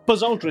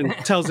 Buzz Aldrin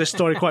tells this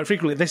story quite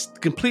frequently. They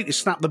completely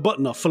snapped the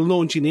button off for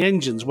launching the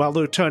engines while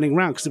they were turning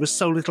around because there was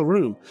so little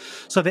room.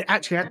 So they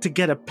actually had to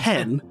get a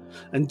pen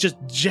and just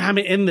jam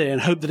it in there and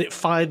hope that it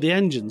fired the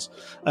engines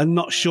and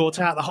not short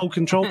out the whole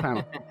control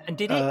panel. And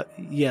did it?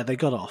 Yeah, they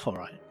got off all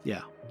right.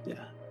 Yeah.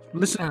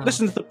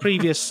 Listen to the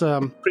previous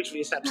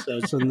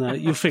episodes and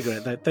you'll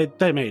figure it.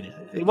 They made it.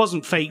 It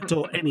wasn't faked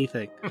or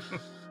anything.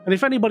 And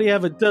if anybody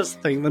ever does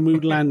think the moon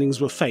landings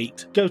were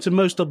faked, go to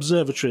most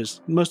observatories.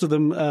 Most of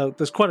them,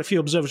 there's quite a few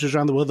observatories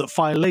around the world that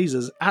fire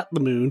lasers at the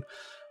moon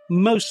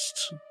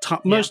most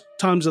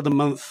times of the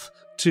month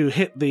to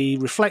hit the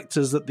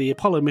reflectors that the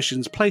Apollo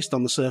missions placed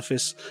on the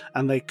surface,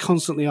 and they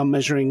constantly are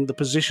measuring the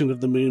position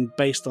of the moon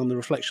based on the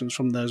reflections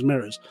from those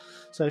mirrors.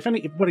 So if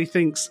anybody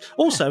thinks...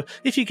 Also,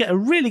 if you get a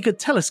really good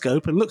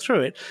telescope and look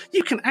through it,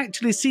 you can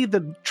actually see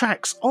the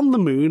tracks on the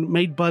moon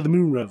made by the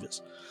moon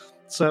rovers.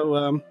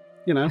 So...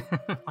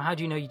 How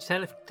do you know your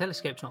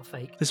telescope's not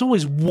fake? There's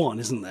always one,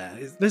 isn't there?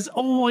 There's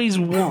always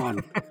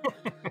one.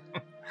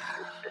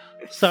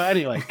 So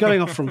anyway,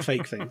 going off from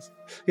fake things.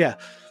 Yeah.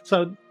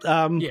 So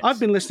yes.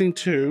 I've been listening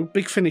to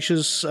Big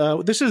Finish's...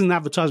 this is an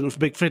advertisement for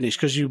Big Finish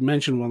because you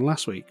mentioned one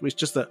last week. It's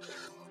just that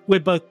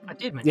we're both... I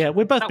did mention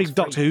we're both big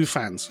Doctor Who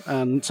fans.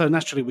 And so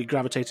naturally we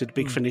gravitated to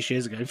Big Finish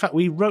years ago. In fact,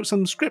 we wrote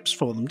some scripts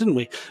for them, didn't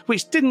we?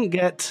 Which didn't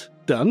get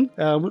done.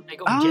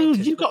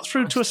 You got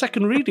through to a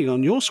second reading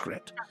on your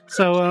script.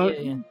 So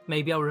yeah.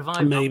 Maybe I'll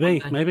revive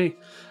maybe.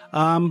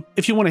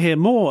 If you want to hear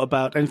more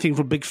about anything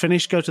from Big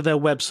Finish, go to their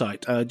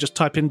website. Just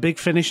type in Big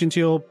Finish into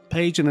your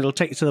page and it'll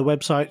take you to the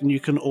website and you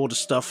can order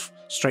stuff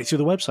straight through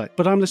the website.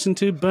 But I'm listening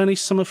to Bernie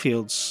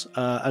Summerfield's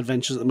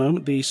adventures at the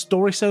moment, The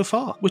Story So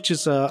Far, which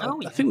is, I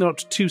think there are up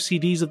to 2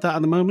 CDs of that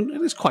at the moment,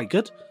 and it's quite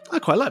good. I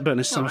quite like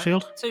Bernie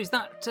Summerfield. Right. So is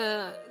that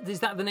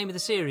the name of the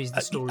series,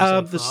 The Story So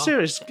Far? The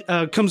series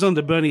comes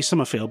under Bernie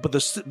Summerfield, but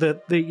this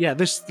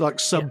like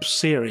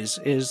sub-series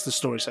is The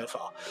Story So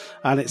Far.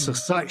 And it's a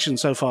selection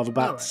so far of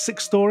about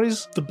 6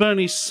 stories. The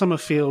Bernie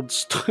Summerfield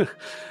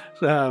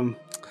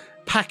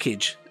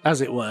package,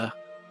 as it were,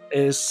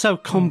 is so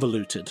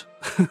convoluted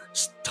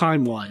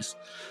time-wise.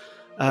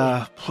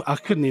 I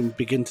couldn't even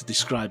begin to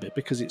describe it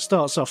because it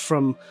starts off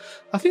from,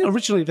 I think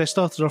originally they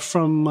started off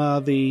from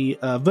the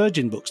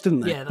Virgin books,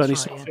 didn't they? Yeah, that's Bernie right,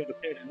 Summerfield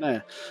appeared in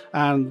there.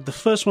 And the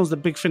first ones that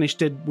Big Finish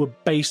did were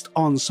based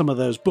on some of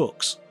those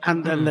books.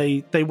 And then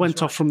they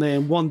went off from there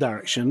in one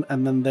direction,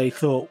 and then they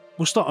thought,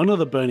 we'll start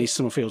another Bernie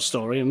Summerfield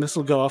story, and this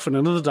will go off in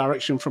another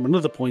direction from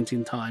another point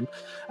in time.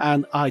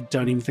 And I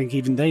don't even think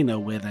even they know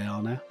where they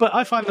are now. But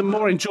I find them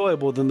more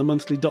enjoyable than the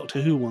monthly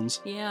Doctor Who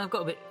ones. Yeah, I've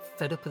got a bit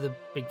fed up with the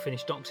Big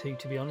Finish Doctor Who,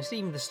 to be honest.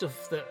 Even the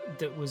stuff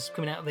that was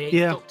coming out of the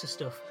 8th Doctor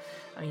stuff.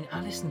 I mean,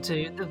 I listened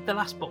to the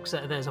last box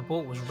set of theirs I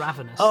bought was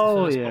Ravenous.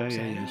 Oh, the first yeah, box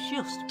set. yeah. It was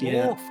just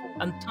awful.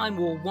 And Time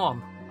War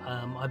 1.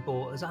 I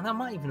bought, and I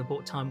might even have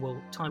bought Time War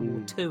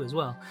 2 as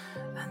well.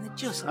 And they're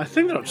just, I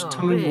think that's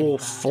Time really War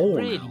bad. 4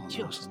 Really now.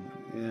 just.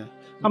 Yeah.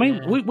 I mean,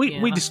 Yeah, we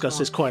that's discuss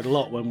this quite a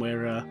lot when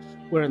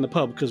we're in the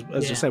pub because,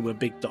 as I say, we're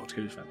big Doctor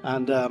Who fans.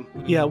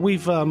 And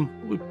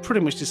we've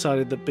pretty much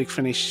decided that Big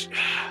Finish,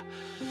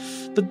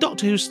 the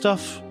Doctor Who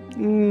stuff,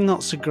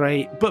 not so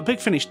great, but Big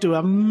Finish do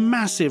a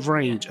massive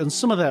range, and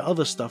some of their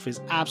other stuff is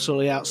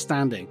absolutely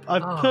outstanding.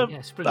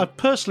 I've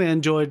personally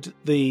enjoyed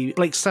the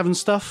Blake Seven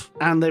stuff,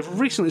 and they've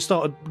recently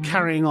started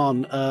carrying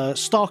on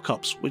Star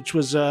Cops, which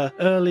was late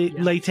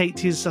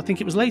 80s, I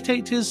think it was late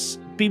 80s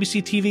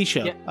BBC TV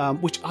show,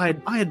 which I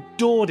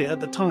adored it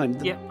at the time.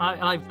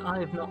 I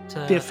have not.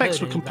 The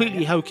effects were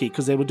completely hokey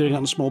because they were doing it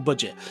on a small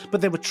budget, but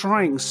they were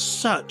trying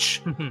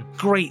such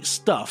great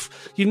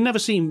stuff. You've never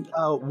seen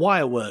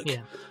wire work.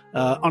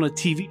 On a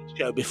TV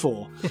show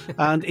before,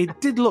 and it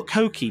did look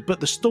hokey, but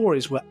the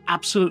stories were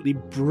absolutely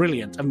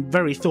brilliant and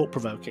very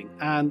thought-provoking,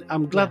 and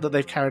I'm glad that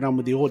they've carried on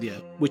with the audio,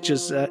 which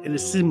is in a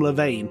similar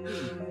vein.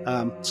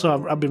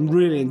 So I've been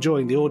really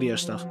enjoying the audio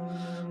stuff.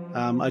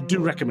 I do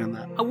recommend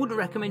that. I wouldn't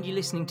recommend you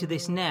listening to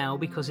this now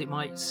because it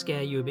might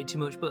scare you a bit too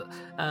much, but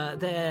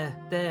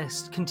their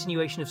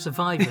continuation of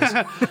Survivors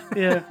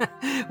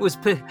was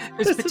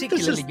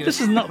particularly good.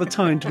 This is not the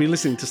time to be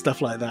listening to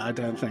stuff like that, I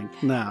don't think.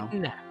 No.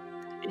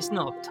 It's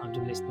not the time to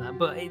listen to that,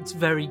 but it's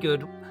very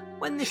good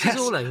when this is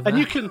all over. And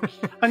you can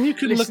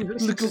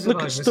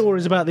look at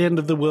stories about the end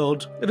of the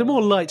world in a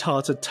more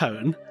light-hearted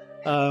tone.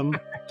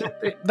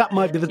 That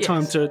might be the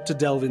time to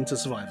delve into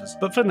Survivors.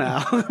 But for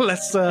now,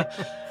 let's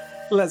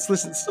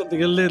listen to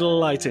something a little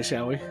lighter,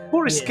 shall we?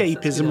 More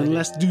escapism and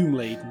less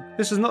doom-laden.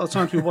 This is not the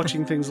time to be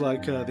watching things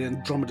like the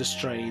Andromeda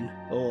Strain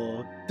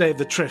or Day of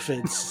the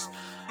Triffids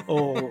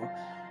or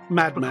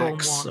Mad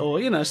Max,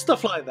 or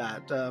stuff like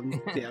that.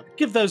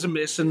 Give those a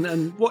miss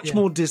and watch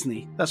more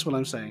Disney. That's what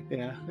I'm saying.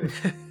 Yeah.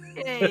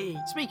 Yay!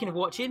 Speaking of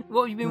watching,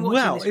 what have you been watching?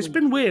 Well, this it's week?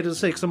 been weird, as I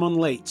say, because I'm on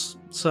late,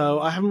 so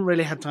I haven't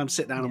really had time to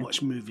sit down and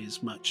watch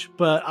movies much.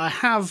 But I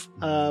have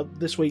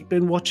this week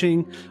been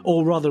watching,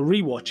 or rather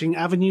rewatching,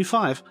 Avenue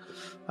 5.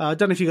 I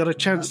don't know if you got a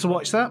chance to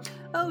watch that.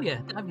 Oh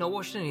yeah, I've not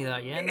watched any of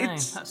that yet. No,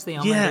 that's the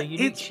Armando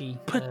Iannucci. It's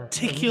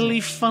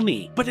particularly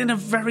funny, but in a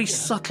very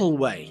subtle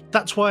way.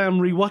 That's why I'm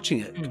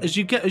rewatching it. As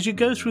you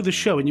go through the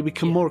show and you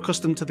become more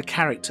accustomed to the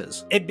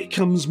characters, it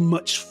becomes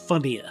much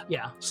funnier.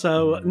 Yeah.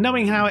 So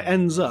knowing how it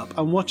ends up,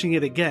 I'm watching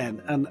it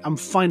again, and I'm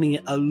finding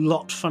it a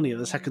lot funnier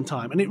the second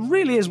time. And it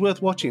really is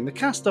worth watching. The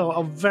cast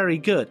are very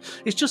good.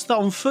 It's just that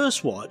on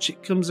first watch,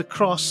 it comes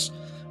across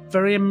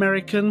very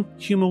American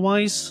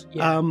humor-wise,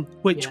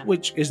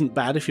 which isn't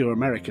bad if you're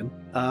American.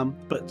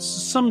 But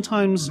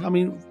sometimes, I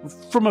mean,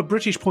 from a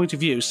British point of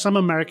view, some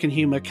American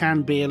humor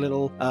can be a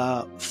little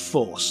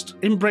forced.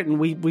 In Britain,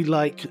 we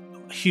like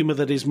humor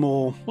that is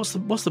more, what's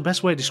the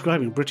best way of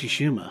describing British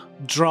humor?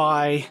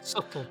 Dry.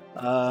 Subtle.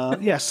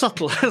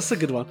 Subtle. That's a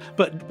good one.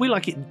 But we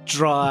like it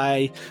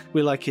dry.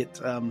 We like it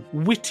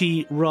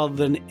witty rather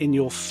than in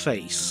your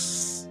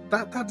face.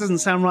 That doesn't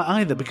sound right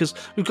either, because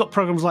we've got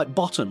programs like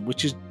Bottom,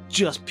 which is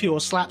just pure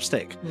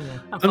slapstick,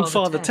 and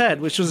Father Ted,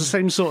 which was the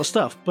same sort of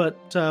stuff. But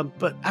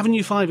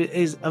Avenue 5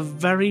 is a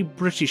very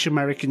British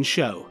American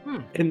show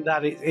in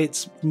that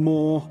it's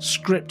more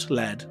script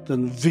led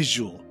than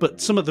visual.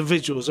 But some of the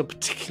visuals are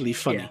particularly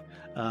funny.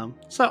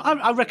 So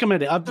I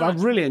recommend it.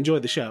 I've really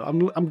enjoyed the show.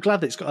 I'm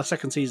glad that it's got a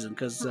second season,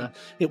 because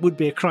it would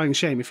be a crying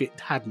shame if it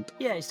hadn't.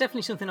 Yeah, it's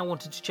definitely something I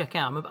wanted to check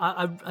out.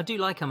 I do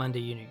like Armando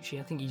Iannucci.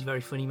 I think he's a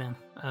very funny man.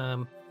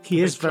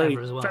 He is very,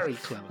 clever as well. very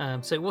clever.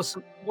 So it was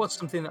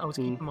something that I was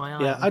keeping my eye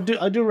on. Yeah,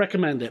 I do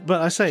recommend it.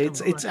 But I say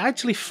it's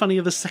actually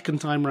funnier the second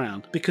time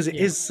round, because it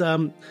is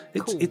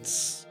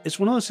it's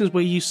one of those things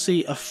where you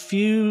see a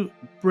few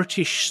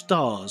British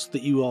stars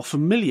that you are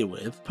familiar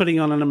with putting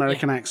on an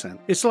American accent.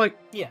 It's like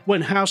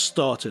when House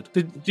started.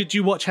 Did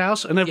you watch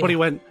House? And everybody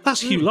went,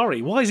 "That's Hugh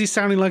Laurie. Why is he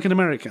sounding like an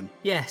American?"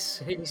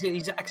 Yes,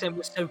 his accent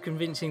was so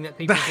convincing that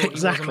people thought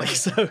exactly. He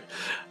was So,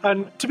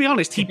 and to be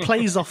honest, he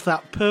plays off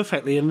that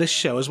perfectly in this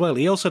show as well.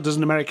 He also does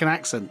an American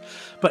accent,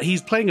 but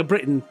he's playing a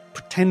Briton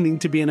pretending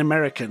to be an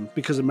American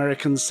because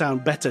Americans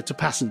sound better to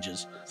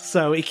passengers.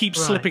 So he keeps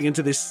slipping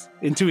into his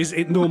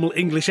normal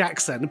English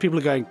accent, and people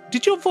are going,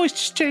 "Did your voice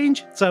just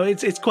change?" So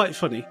it's quite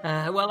funny.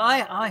 Well,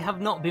 I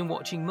have not been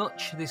watching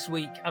much this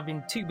week. I've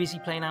been too busy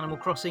playing Animal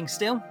Crossing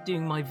still,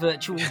 doing my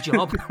virtual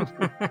job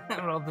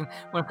rather than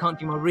when I can't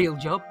do my real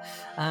job.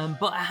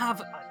 But I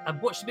have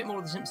I've watched a bit more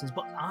of The Simpsons,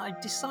 but I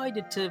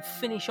decided to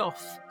finish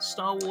off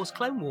Star Wars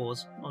Clone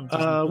Wars on Disney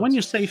Plus. When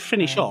you say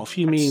finish off,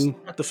 you mean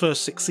the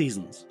first 6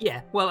 seasons?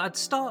 Yeah, well, I'd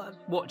started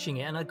watching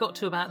it, and I got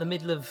to about the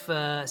middle of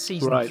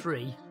season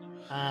 3,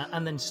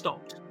 and then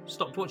stopped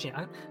watching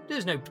it.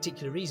 There's no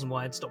particular reason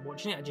why I'd stopped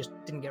watching it. I just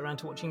didn't get around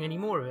to watching any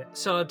more of it.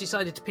 So I've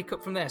decided to pick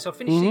up from there. So I've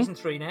finished season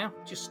 3 now,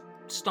 just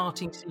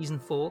starting season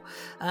 4.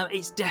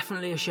 It's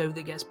definitely a show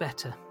that gets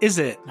better. Is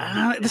it?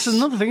 This is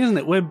another thing, isn't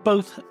it? We're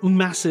both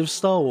massive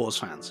Star Wars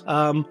fans.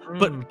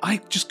 But I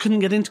just couldn't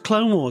get into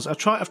Clone Wars. I've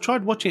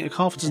tried watching it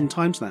half a dozen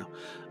times now,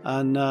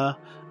 and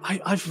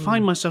I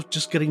find myself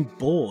just getting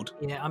bored.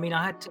 Yeah, I mean,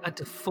 I had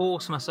to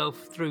force myself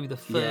through the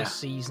first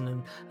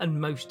season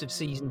and most of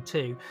season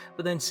 2,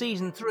 but then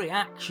season 3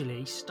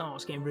 actually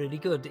starts getting really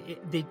good.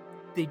 They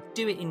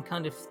do it in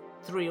kind of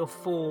 3 or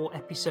 4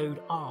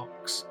 episode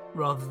arcs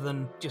rather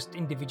than just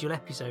individual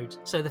episodes.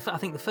 So I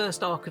think the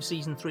first arc of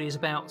season 3 is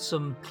about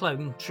some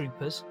clone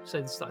troopers. So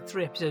there's like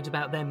 3 episodes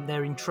about them.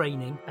 They're in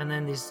training, and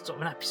then there's sort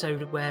of an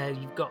episode where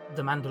you've got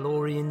the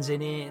Mandalorians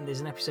in it, and there's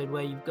an episode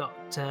where you've got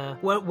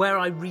where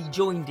I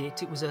rejoined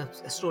it. It was a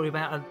story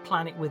about a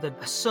planet with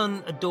a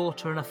son, a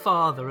daughter, and a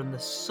father, and the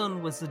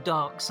son was the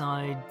dark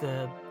side,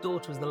 the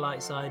daughter was the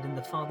light side, and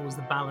the father was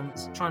the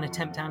balance, trying to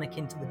tempt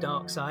Anakin to the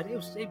dark side. It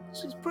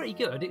was pretty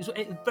good. It was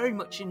very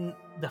much in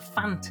the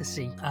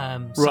fantasy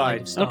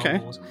side of Star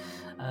Wars.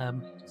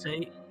 So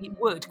it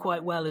worked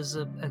quite well as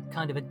a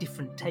kind of a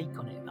different take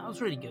on it. That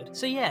was really good.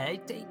 So yeah,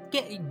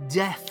 it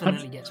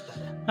definitely gets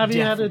better. Have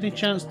you had any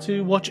chance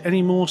to watch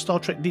any more Star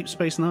Trek Deep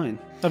Space Nine?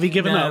 Have you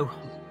given up?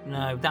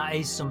 No, that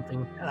is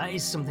something I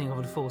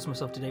would force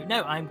myself to do.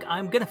 No,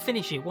 I'm going to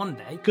finish it one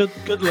day. Good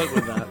luck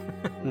with that.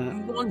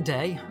 One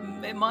day,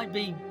 it might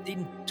be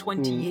in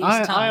 20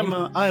 years' time.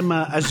 I'm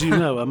as you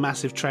know, a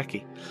massive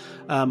Trekkie.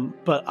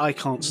 But I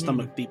can't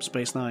stomach Deep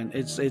Space Nine.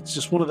 It's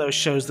just one of those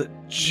shows that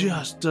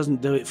just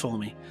doesn't do it for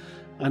me.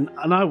 And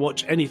I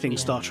watch anything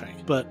Star Trek,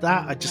 but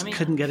that I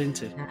couldn't get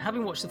into.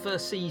 Having watched the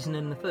first season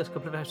and the first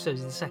couple of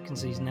episodes of the second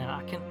season now,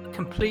 I can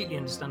completely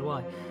understand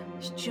why.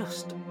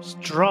 It's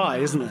dry,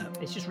 isn't it?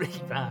 It's just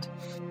really bad.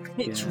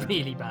 It's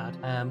really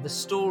bad. The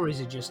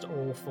stories are just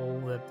awful.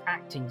 The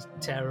acting's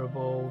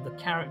terrible. The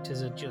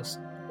characters are just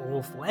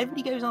awful.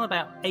 Everybody goes on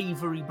about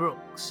Avery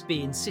Brooks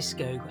being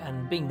Cisco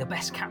and being the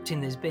best captain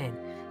there's been.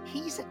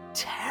 He's a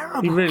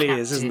terrible He really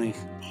captain. is, isn't he?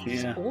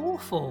 He's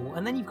awful.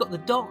 And then you've got the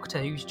Doctor,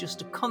 who's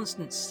just a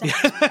constant sex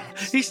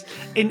pest. He's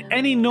in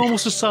any normal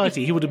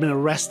society, he would have been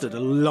arrested a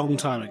long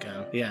time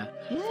ago. Yeah,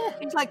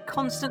 he's like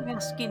constantly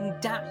asking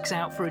Dax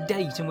out for a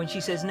date, and when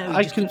she says no,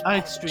 I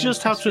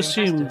just have to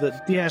assume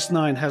that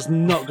DS9 has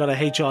not got a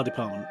HR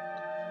department.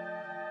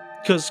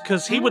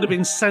 Because he would have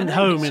been sent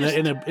home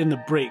in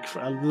a brig for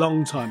a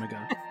long time ago.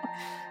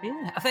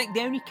 Yeah, I think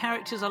the only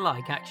characters I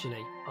like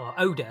actually are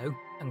Odo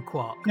and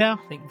Quark. Yeah,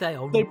 I think they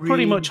pretty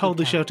really much hold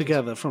the characters. show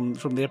together from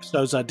the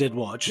episodes I did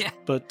watch. Yeah.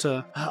 But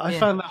I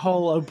found that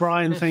whole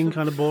O'Brien thing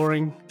kind of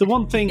boring. The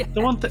one thing,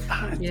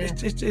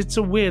 it's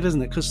a weird,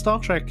 isn't it? Because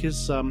Star Trek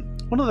is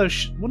one of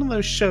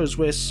those shows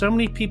where so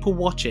many people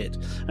watch it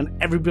and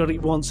everybody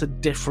wants a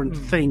different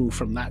thing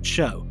from that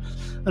show.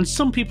 And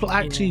some people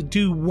actually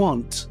do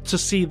want to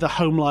see the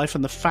home life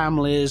and the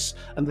families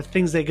and the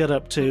things they get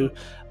up to.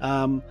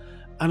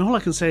 And all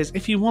I can say is,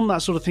 if you want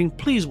that sort of thing,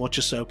 please watch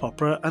a soap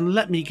opera and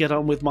let me get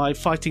on with my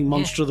fighting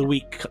monster of the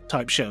week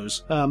type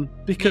shows.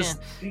 Because so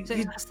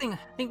that's the thing. I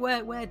think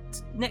where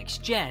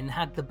Next Gen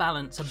had the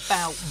balance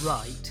about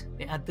right.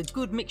 It had the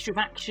good mixture of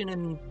action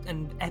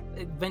and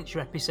adventure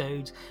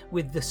episodes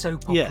with the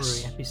soap opera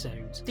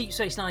episodes. Deep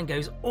Space Nine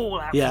goes all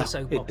out for the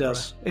soap opera. Yeah, it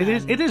does.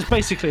 It is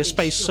basically a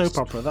space soap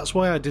opera. That's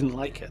why I didn't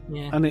like it.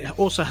 Yeah. And it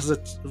also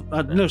has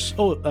no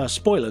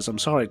spoilers, I'm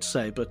sorry to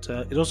say, but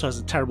it also has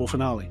a terrible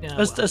finale. Yeah,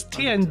 as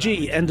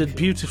TNG ended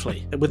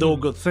beautifully with All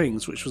Good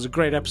Things, which was a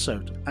great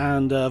episode,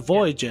 and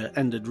Voyager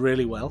ended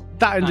really well.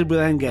 That ended with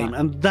Endgame,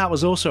 and that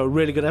was also a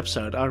really good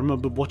episode. I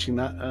remember watching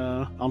that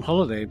on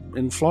holiday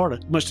in Florida,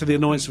 much to the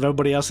annoyance of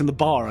everybody else in the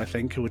bar, I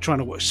think, who were trying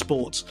to watch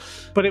sports.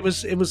 But it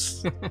was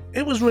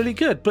really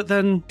good. But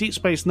then Deep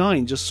Space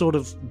Nine just sort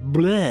of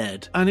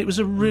blurred, and it was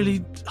a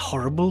really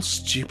horrible,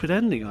 stupid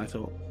ending, I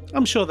thought.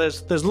 I'm sure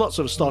there's lots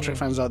of Star Trek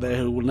fans out there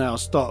who will now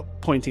start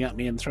pointing at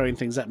me and throwing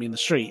things at me in the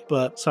street.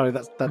 But sorry,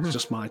 that's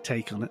just my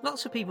take on it.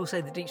 Lots of people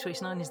say that Deep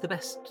Space Nine is the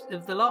best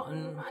of the lot,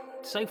 and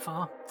so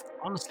far,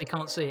 honestly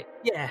can't see it.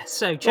 Yeah,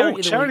 so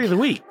charity of the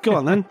week. Go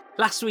on then.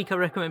 Last week I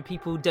recommend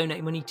people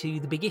donate money to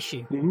The Big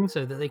Issue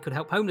so that they could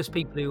help homeless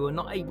people who are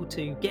not able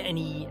to get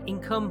any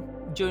income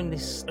during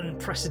this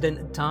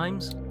unprecedented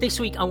times. This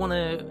week I want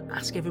to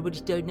ask everybody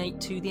to donate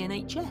to the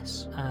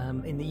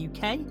NHS in the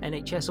UK.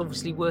 NHS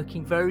obviously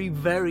working very,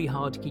 very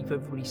hard to keep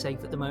everybody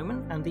safe at the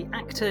moment, and the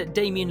actor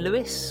Damian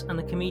Lewis and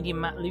the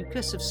comedian Matt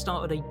Lucas have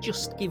started a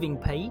Just Giving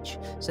page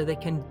so they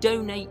can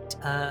donate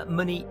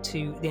money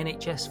to the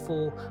NHS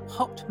for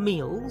hot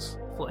meals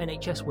for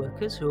NHS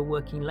workers who are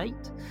working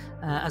late,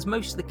 as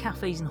most of the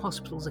cafes and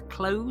hospitals are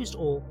closed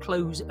or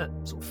close at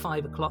sort of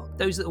 5 o'clock.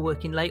 Those that are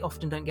working late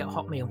often don't get a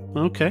hot meal.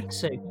 Okay.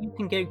 So you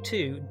can go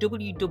to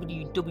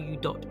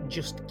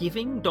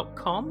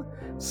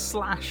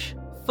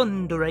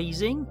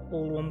www.justgiving.com/fundraising,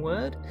 all one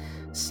word,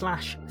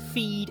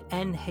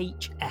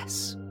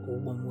 /feedNHS, all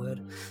one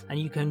word, and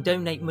you can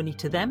donate money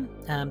to them.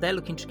 They're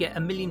looking to get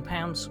 £1 million.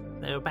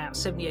 They're about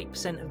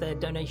 78% of their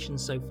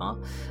donations so far,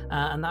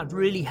 and that would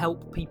really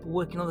help people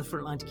working on the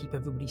front line to keep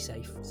everybody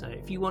safe. So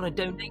if you want to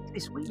donate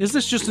this week... Is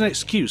this just an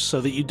excuse so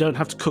that you don't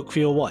have to cook for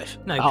your wife?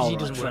 No, because she right,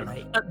 doesn't fair work enough.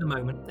 late at the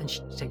moment, and she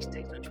takes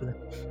lunch with her.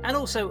 And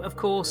also, of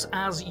course,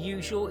 as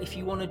usual, if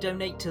you want to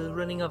donate to the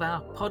running of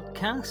our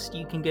podcast,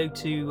 you can go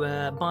to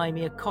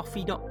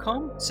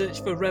buymeacoffee.com,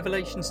 search for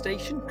Revelation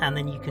Station, and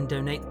then you can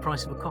donate the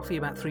price of a coffee,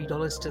 about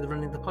 $3, to the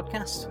running of the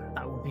podcast.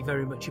 That would be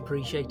very much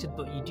appreciated,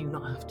 but you do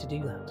not have to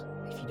do that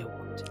if you don't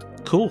want to.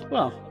 Cool.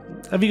 Well,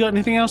 have you got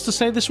anything else to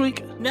say this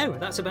week? No,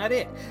 that's about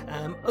it.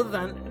 Other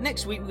than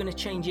next week, we're going to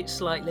change it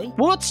slightly.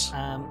 What?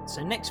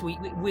 So next week,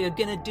 we're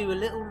going to do a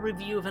little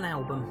review of an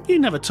album. You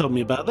never told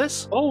me about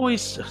this.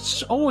 Always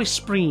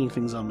springing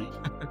things on me.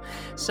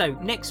 So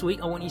next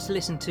week, I want you to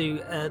listen to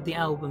the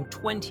album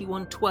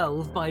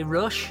 2112 by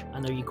Rush.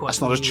 I know you're quite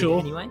That's not a familiar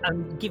with it chore. anyway.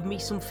 And give me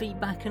some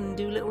feedback and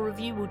do a little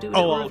review. We'll do a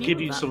little I'll review give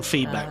of you that. some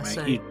feedback, mate.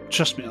 so- You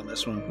trust me on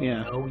this one.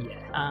 Yeah. Oh,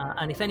 yeah.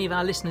 And if any of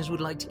our listeners would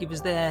like to give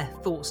us their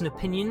thoughts and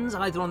opinions,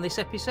 either on this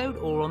episode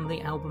or on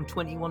the album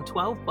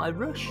 2112 by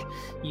Rush,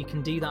 you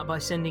can do that by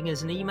sending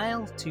us an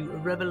email to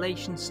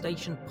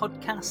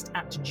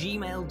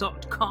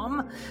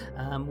revelationstationpodcast@gmail.com.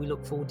 We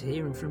look forward to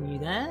hearing from you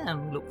there,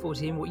 and we look forward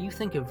to hearing what you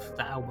think of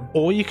that album.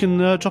 Or you can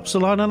drop us a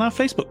line on our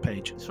Facebook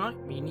page. That's right.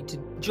 You need to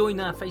join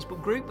our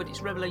Facebook group, but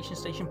it's Revelation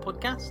Station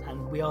Podcast,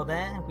 and we are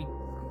there. We're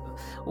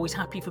always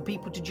happy for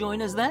people to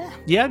join us there.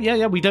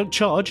 Yeah. We don't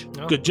charge.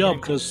 Oh, Good job,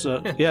 yeah. because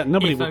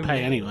nobody If would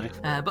pay only. anyway.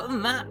 But other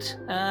than that,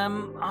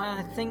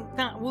 I think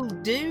that will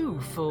do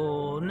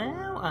for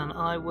now, and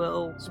I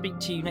will speak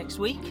to you next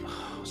week.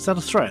 Is that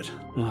a thread?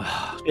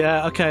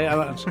 Yeah. Okay.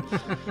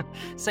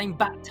 Same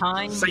back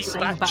time, Same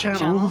back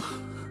channel.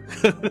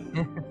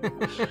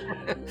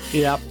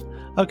 Yeah.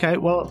 Okay.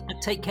 Well.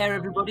 Take care,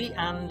 everybody,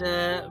 and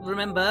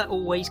remember,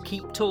 always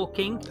keep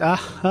talking. Yeah.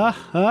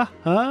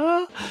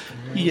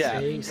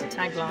 It's the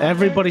tagline.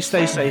 Everybody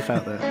stay safe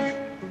out there.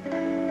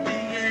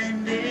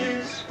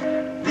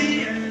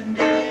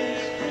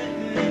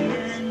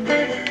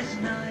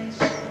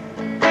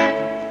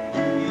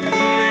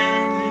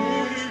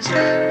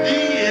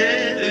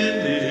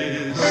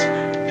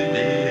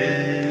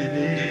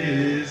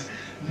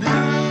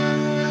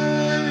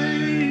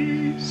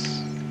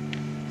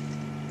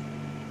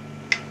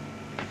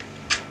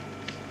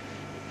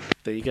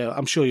 There you go.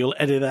 I'm sure you'll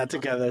edit that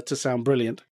together to sound brilliant.